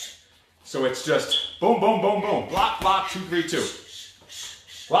right. So it's just boom, boom, boom, boom. Block, block, 2, 3, 2.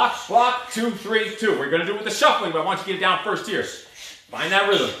 Block, block, 2, 3, 2. We're going to do it with the shuffling, but I want you to get it down first here. Find that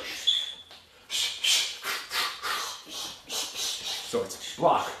rhythm. So it's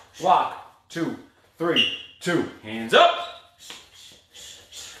block, block, 2, 3, 2. Hands up.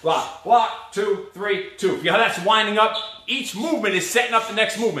 Block, block, 2, 3, 2. See how that's winding up? Each movement is setting up the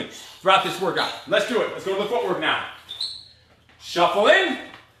next movement throughout this workout. Let's do it. Let's go to the footwork now. Shuffle in.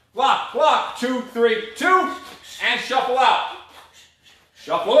 Block, block, 2, 3, 2. And shuffle out.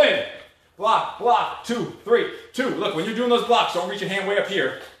 Shuffle in. Block, block, 2, 3, 2. Look, when you're doing those blocks, don't reach your hand way up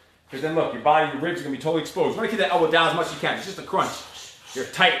here. Because then look, your body, your ribs are going to be totally exposed. You want to keep that elbow down as much as you can. It's just a crunch. You're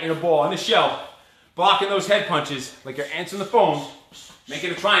tight in a ball, in the shell. Blocking those head punches like you're answering the phone.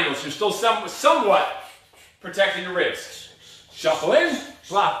 Making a triangle, so you're still somewhat protecting your ribs. Shuffle in,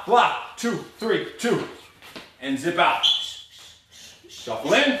 block, block, 2, 3, 2, and zip out.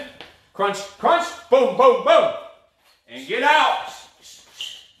 Shuffle in, crunch, crunch, boom, boom, boom, and get out.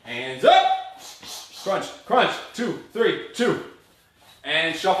 Hands up, crunch, crunch, 2, 3, 2,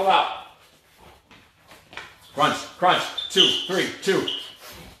 and shuffle out. Crunch, crunch, 2, 3, 2.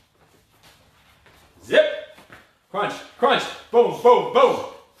 Zip. Crunch, crunch, boom, boom, boom.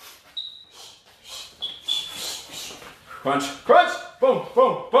 Crunch, crunch, boom,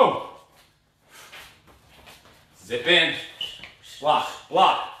 boom, boom. Zip in, block,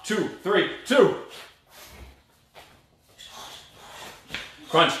 block, 2, 3, 2.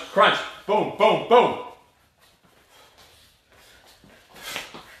 Crunch, crunch, boom, boom, boom.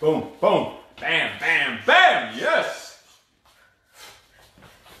 Boom, boom, bam, bam, bam, yes.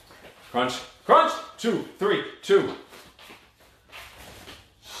 Crunch, crunch, 2, 3, 2.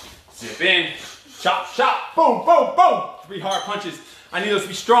 Zip in, chop, chop, boom, boom, boom. 3 hard punches. I need those to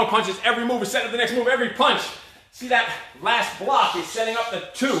be strong punches. Every move is setting up the next move. Every punch. See that last block is setting up the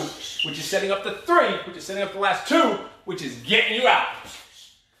 2, which is setting up the 3, which is setting up the last 2, which is getting you out.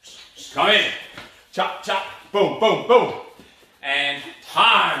 Come in. Chop, chop, boom, boom, boom. And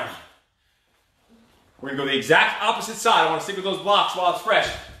time. We're going to go the exact opposite side. I want to stick with those blocks while it's fresh.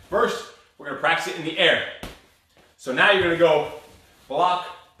 First, we're going to practice it in the air. So now you're going to go block,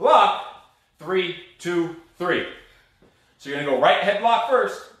 block, 3, 2, 3. So you're gonna go right head block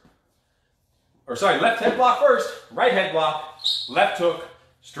first, or sorry, left head block first, right head block, left hook,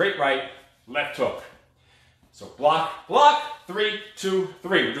 straight right, left hook. So block, block, 3, 2,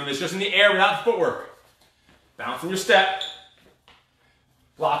 3. We're doing this just in the air without the footwork. Bounce in your step.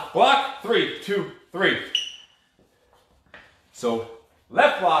 Block, block, 3, 2, 3. So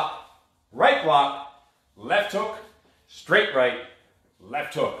left block, right block, left hook, straight right,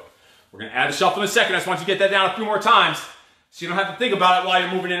 left hook. We're going to add the shuffle in a second. I just want you to get that down a few more times so you don't have to think about it while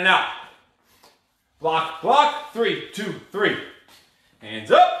you're moving in and out. Block, block, 3, 2, 3. Hands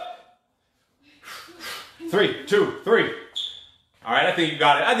up. 3, 2, 3. All right, I think you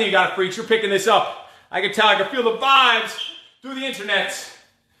got it. I think you got it, freaks. You're picking this up. I can tell, I can feel the vibes through the internet.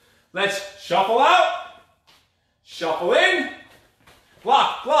 Let's shuffle out, shuffle in,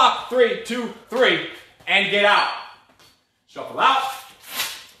 block, block, 3, 2, 3, and get out. Shuffle out,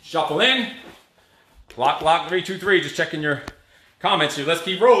 shuffle in, block, block, 3, 2, 3. Just checking your comments here. Let's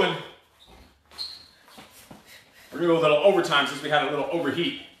keep rolling. We're gonna do a little overtime since we had a little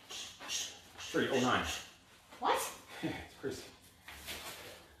overheat. 309. What? It's crazy.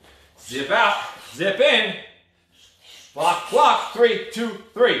 Zip out, zip in, block, block, 3, 2,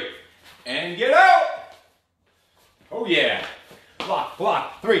 3, and get out. Oh yeah. Block,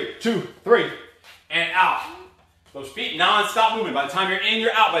 block, 3, 2, 3, and out. Those feet non-stop moving. By the time you're in,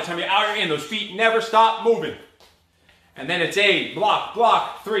 you're out. By the time you're out, you're in. Those feet never stop moving. And then it's a block,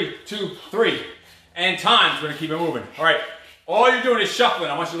 block, 3, 2, 3, and times. We're gonna keep it moving. All right. All you're doing is shuffling.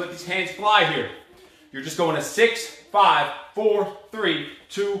 I want you to let these hands fly here. You're just going to 6, 5, 4, 3,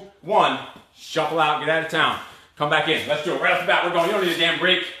 2, 1. Shuffle out, get out of town. Come back in. Let's do it. Right off the bat, we're going. You don't need a damn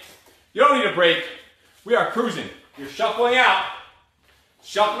break. You don't need a break. We are cruising. You're shuffling out,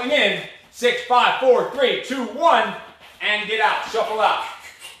 shuffling in. 6, 5, 4, 3, 2, 1, and get out. Shuffle out.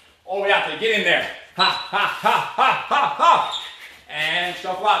 All the way out there. Get in there. Ha, ha, ha, ha, ha, ha. And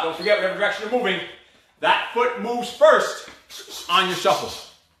shuffle out. Don't forget, whatever direction you're moving, that foot moves first on your shuffle.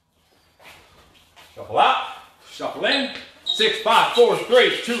 Shuffle out, shuffle in. 6, 5, 4,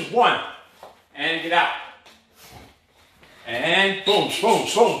 3, 2, 1, and get out. And boom, boom,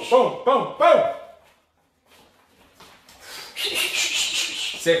 boom, boom, boom, boom.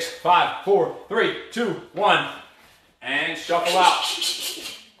 6, 5, 4, 3, 2, 1, and shuffle out.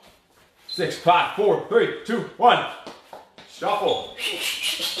 6, 5, 4, 3, 2, 1. Shuffle.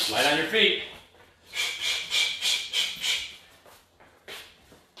 Light on your feet.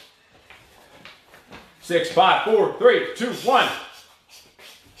 6, 5, 4, 3, 2, 1.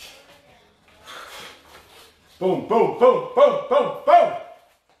 Boom, boom, boom, boom, boom, boom.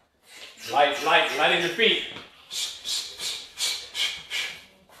 Light, light, light in your feet.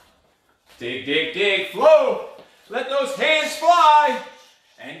 Dig, dig, dig, flow. Let those hands fly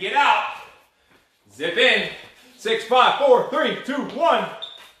and get out. Zip in. 6, 5, 4, 3, 2, 1,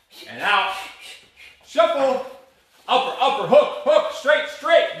 and out. Shuffle. Upper, upper, hook, hook, straight,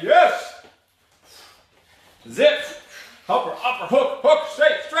 straight. Yes. Zip. Upper, upper, hook, hook,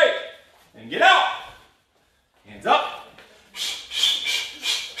 straight, straight, and get out. Hands up.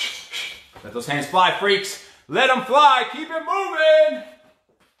 Let those hands fly, freaks. Let them fly. Keep it moving.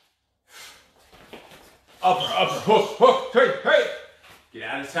 Upper, upper, hook, hook, straight, straight. Get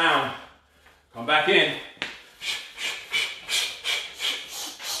out of town. Come back in.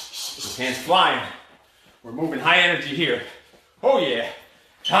 Those hands flying. We're moving high energy here. Oh yeah.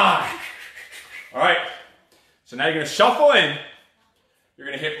 Time. All right. So now you're going to shuffle in. You're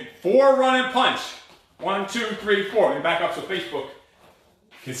going to hit 4 run and punch. 1, 2, 3, 4. Let me back up so Facebook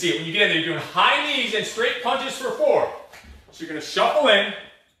can see it. When you get in there, you're doing high knees and straight punches for 4. So you're going to shuffle in,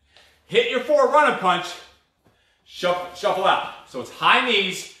 hit your 4 run and punch, shuffle out. So it's high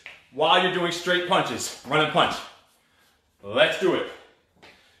knees while you're doing straight punches, run and punch. Let's do it.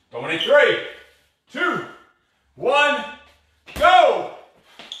 Going in 3, 2, 1, go.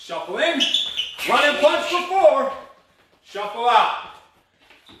 Shuffle in, run and punch for 4, shuffle out.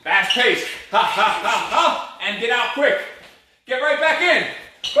 Fast pace, ha, ha, ha, ha, and get out quick. Get right back in.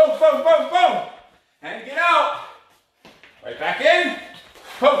 Boom, boom, boom, boom. And get out. Right back in.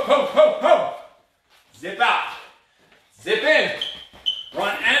 Boom, boom, boom, boom. Zip out. Zip in.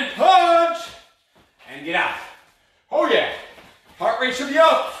 Run and punch. And get out. Oh yeah. Heart rate should be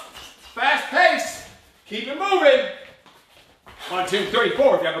up. Fast pace. Keep it moving. 1, 2, 3,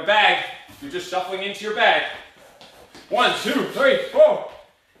 4. If you have a bag, you're just shuffling into your bag. 1, 2, 3, 4.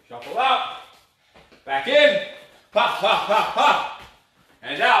 Shuffle out. Back in. Pop, pop, pop, pop.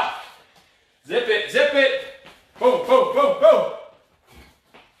 And out. Zip it, zip it. Boom, boom, boom, boom.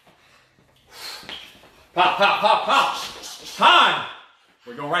 Pop, pop, pop, pop. Time.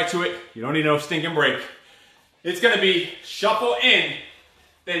 We're going right to it. You don't need no stinking break. It's going to be shuffle in,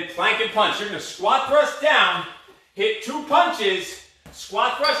 then plank and punch. You're going to squat thrust down, hit 2 punches,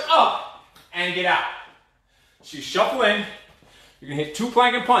 squat thrust up, and get out. So you shuffle in, you're going to hit 2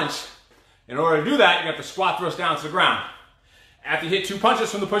 plank and punch. In order to do that, you have to squat thrust down to the ground. After you hit 2 punches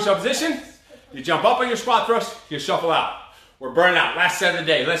from the push-up position, you jump up on your squat thrust, you shuffle out. We're burning out. Last set of the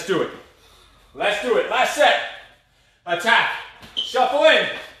day. Let's do it. Let's do it. Last set. Attack. Shuffle in.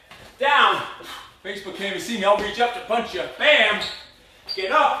 Down. Facebook can't even see me. I'll reach up to punch you. Bam.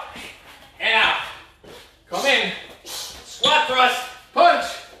 Get up and out. Come in. Squat thrust. Punch.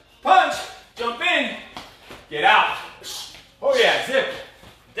 Punch. Jump in. Get out. Oh yeah. Zip.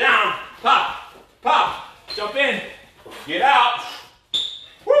 Down. Pop. Pop. Jump in. Get out.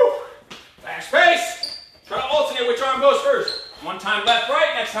 Woo. Fast pace. Try to alternate which arm goes first. One time left,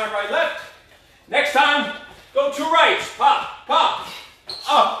 right. Next time right, left. Next time, go 2 rights. Pop. Pop.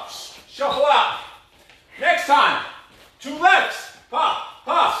 Up. Shuffle out. Next time, 2 lefts. Pop.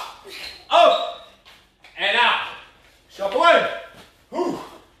 Pop. Up. And out. Shuffle in. Whew.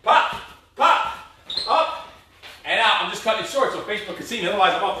 Pop. Pop. Up. And out. I'm just cutting it short so Facebook can see me.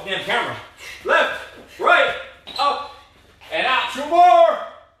 Otherwise, I'm off the damn camera. Left. Right. Up. And out. 2 more.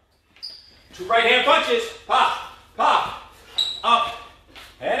 2 right hand punches. Pop. Pop. Up.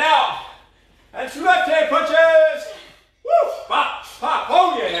 And out. And 2 left hand punches. Woo. Pop. Pop.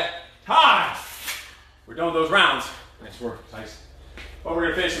 Oh yeah. Time. We're done with those rounds. Nice work. Nice. But we're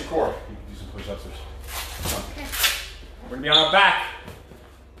going to finish some core. You can do some push-ups. We're going to be on our back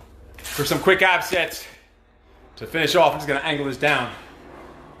for some quick ab sets. To finish off, I'm just going to angle this down.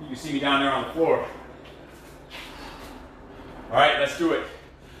 You can see me down there on the floor. All right, let's do it.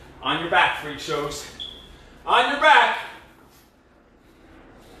 On your back, freak shows. On your back.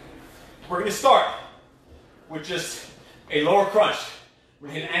 We're going to start with just a lower crunch. We're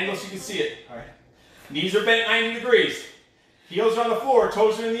going to hit an angle so you can see it. All right. Knees are bent 90 degrees. Heels are on the floor,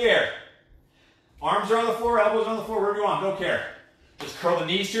 toes are in the air. Arms are on the floor, elbows are on the floor, wherever you want, don't care. Just curl the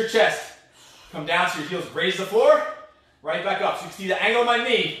knees to your chest. Come down so your heels raise the floor, right back up. So you can see the angle of my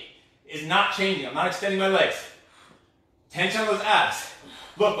knee is not changing. I'm not extending my legs. Tension on those abs.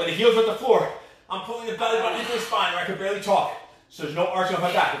 Look, when the heels are at the floor, I'm pulling the belly button into the spine where I can barely talk. So there's no arch on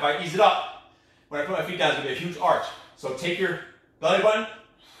my back. If I ease it up, when I put my feet down, it's going to be a huge arch. So take your belly button,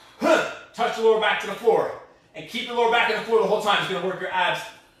 touch the lower back to the floor, and keep your lower back in the floor the whole time. It's going to work your abs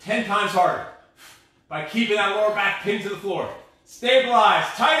 10 times harder by keeping that lower back pinned to the floor. Stabilize,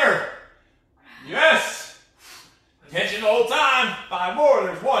 tighter. Yes. Tension the whole time. 5 more.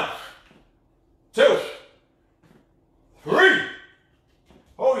 There's 1, 2, 3.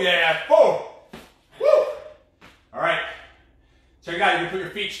 Oh yeah, 4. Woo. All right. Check it out. You're going to put your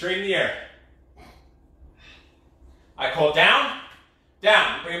feet straight in the air. I call down,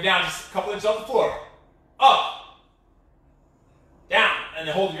 down. Bring them down just a couple inches off the floor. Up, down, and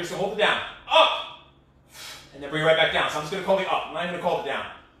then hold it. You're just going to hold it down. Up, and then bring it right back down. So I'm just going to call the up. I'm not even going to call it down.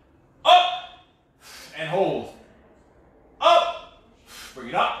 Up, and hold. Up, bring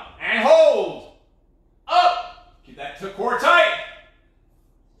it up, and hold. Up, keep that core tight.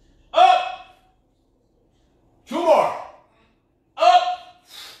 Up, 2 more. Up,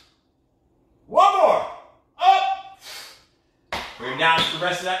 1 more. Up, bring it down to the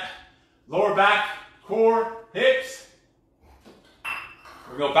rest of that lower back, core, hips.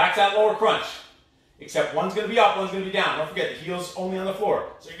 We're going to go back to that lower crunch. Except one's going to be up, one's going to be down. Don't forget, the heel's only on the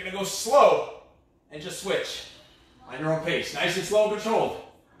floor. So you're going to go slow and just switch on your own pace. Nice and slow and controlled.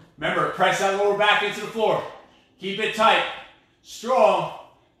 Remember, press that lower back into the floor. Keep it tight. Strong.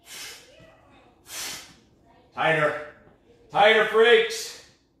 Tighter. Tighter, freaks.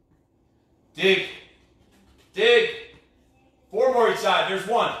 Dig. Dig. 4 more each side. There's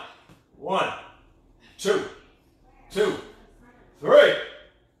 1. 1, 2, 2, 3,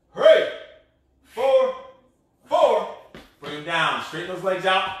 3, 4, 4. Bring them down. Straighten those legs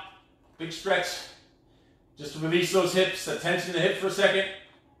out. Big stretch. Just to release those hips. Attention to the hips for a second.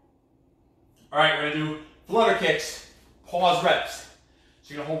 All right, we're going to do flutter kicks. Pause reps.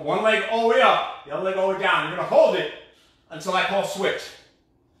 So you're going to hold one leg all the way up, the other leg all the way down. You're going to hold it until I call switch.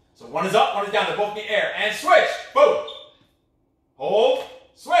 So one is up, one is down. They're both in the air. And switch. Boom. Hold.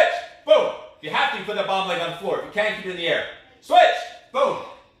 Switch. Boom. If you have to, you put that bottom leg on the floor. If you can't, keep it in the air. Switch. Boom.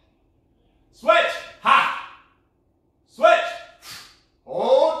 Switch. Ha. Switch.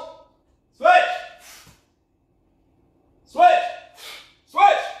 Hold. Switch. Switch. Switch.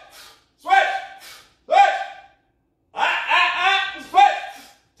 Switch. Switch. Switch.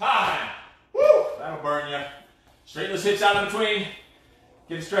 Time. Woo. That'll burn you. Straighten those hips out in between.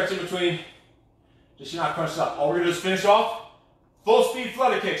 Get a stretch in between. Just so you're not crunched up. All we're going to do is finish off. Full speed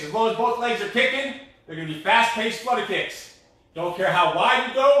flutter kicks. As long as both legs are kicking, They're going to be fast-paced flutter kicks. Don't care how wide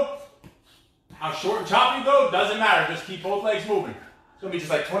you go, how short and choppy you go, doesn't matter. Just keep both legs moving. It's going to be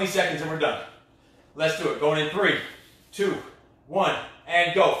just like 20 seconds and we're done. Let's do it. Going in 3, 2, 1,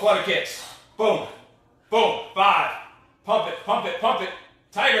 and go. Flutter kicks. Boom. Boom. 5. Pump it, pump it, pump it.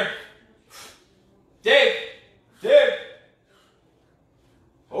 Tighter. Dig. Dig.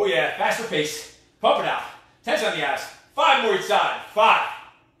 Oh yeah, faster pace. Pump it out. Tension on the abs. 5 more each side. 5,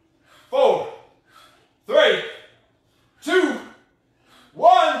 4, 3, 2,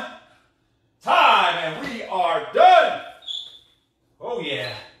 1. Time, and we are done. Oh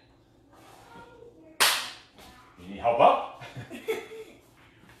yeah. You need help up?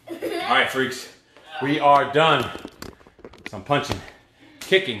 All right, freaks. We are done. Some punching,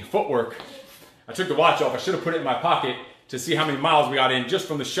 kicking, footwork. I took the watch off. I should have put it in my pocket to see how many miles we got in just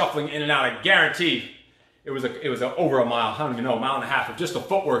from the shuffling in and out. I guarantee it was over a mile. I don't even know, a mile and a half of just the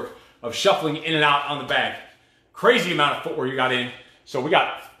footwork of shuffling in and out on the bag. Crazy amount of footwork you got in. So we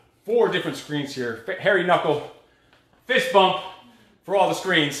got 4 different screens here. Hairy knuckle, fist bump for all the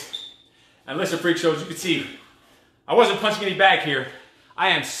screens. And listen, freak shows, you can see I wasn't punching any bag here. I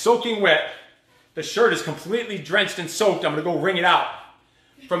am soaking wet. The shirt is completely drenched and soaked. I'm gonna go wring it out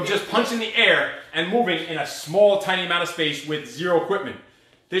from just punching the air and moving in a small, tiny amount of space with 0 equipment.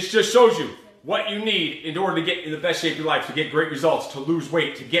 This just shows you what you need in order to get in the best shape of your life, to get great results, to lose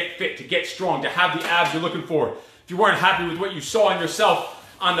weight, to get fit, to get strong, to have the abs you're looking for. If you weren't happy with what you saw in yourself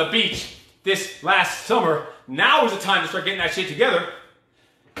on the beach this last summer, now is the time to start getting that shit together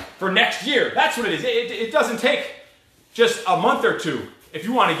for next year. That's what it is. It doesn't take just a month or 2. If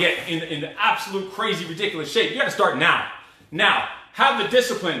you want to get in the absolute crazy, ridiculous shape, you got to start now. Now, have the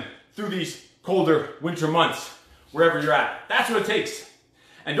discipline through these colder winter months, wherever you're at. That's what it takes.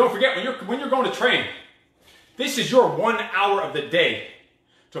 And don't forget, when you're going to train, this is your 1 hour of the day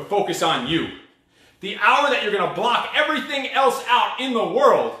to focus on you. The hour that you're going to block everything else out in the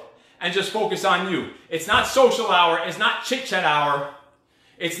world and just focus on you. It's not social hour. It's not chit-chat hour.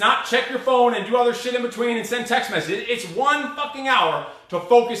 It's not check your phone and do other shit in between and send text messages. It's 1 fucking hour to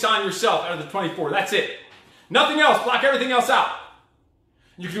focus on yourself out of the 24. That's it. Nothing else. Block everything else out.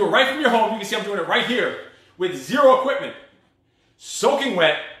 You can do it right from your home. You can see I'm doing it right here with 0 equipment. Soaking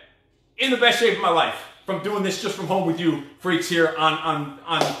wet, in the best shape of my life from doing this just from home with you freaks here on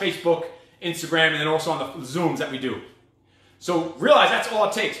Facebook, Instagram, and then also on the Zooms that we do. So realize that's all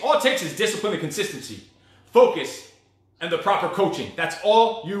it takes. All it takes is discipline and consistency, focus, and the proper coaching. That's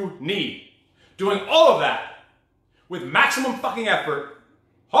all you need. Doing all of that with maximum fucking effort,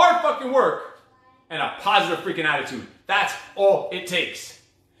 hard fucking work, and a positive freaking attitude. That's all it takes.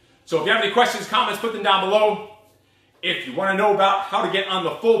 So if you have any questions, comments, put them down below. If you want to know about how to get on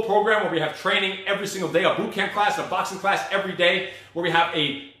the full program where we have training every single day, a boot camp class, a boxing class every day, where we have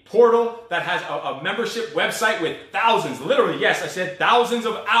a portal that has a membership website with thousands, literally, yes, I said thousands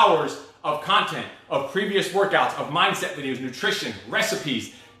of hours of content, of previous workouts, of mindset videos, nutrition,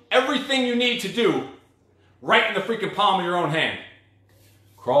 recipes, everything you need to do right in the freaking palm of your own hand.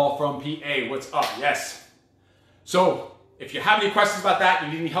 Crawl from PA, what's up? Yes. So if you have any questions about that, you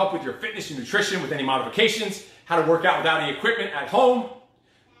need any help with your fitness, your nutrition, with any modifications, how to work out without any equipment at home,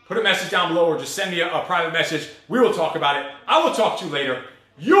 put a message down below or just send me a private message. We will talk about it. I will talk to you later.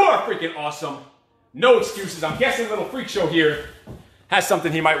 You're freaking awesome. No excuses. I'm guessing Little Freak Show here has something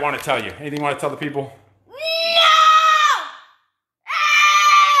he might want to tell you. Anything you want to tell the people? No!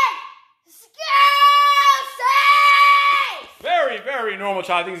 Excuses! Very, very normal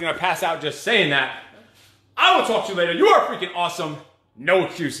child. I think he's going to pass out just saying that. I will talk to you later. You are freaking awesome. No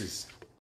excuses.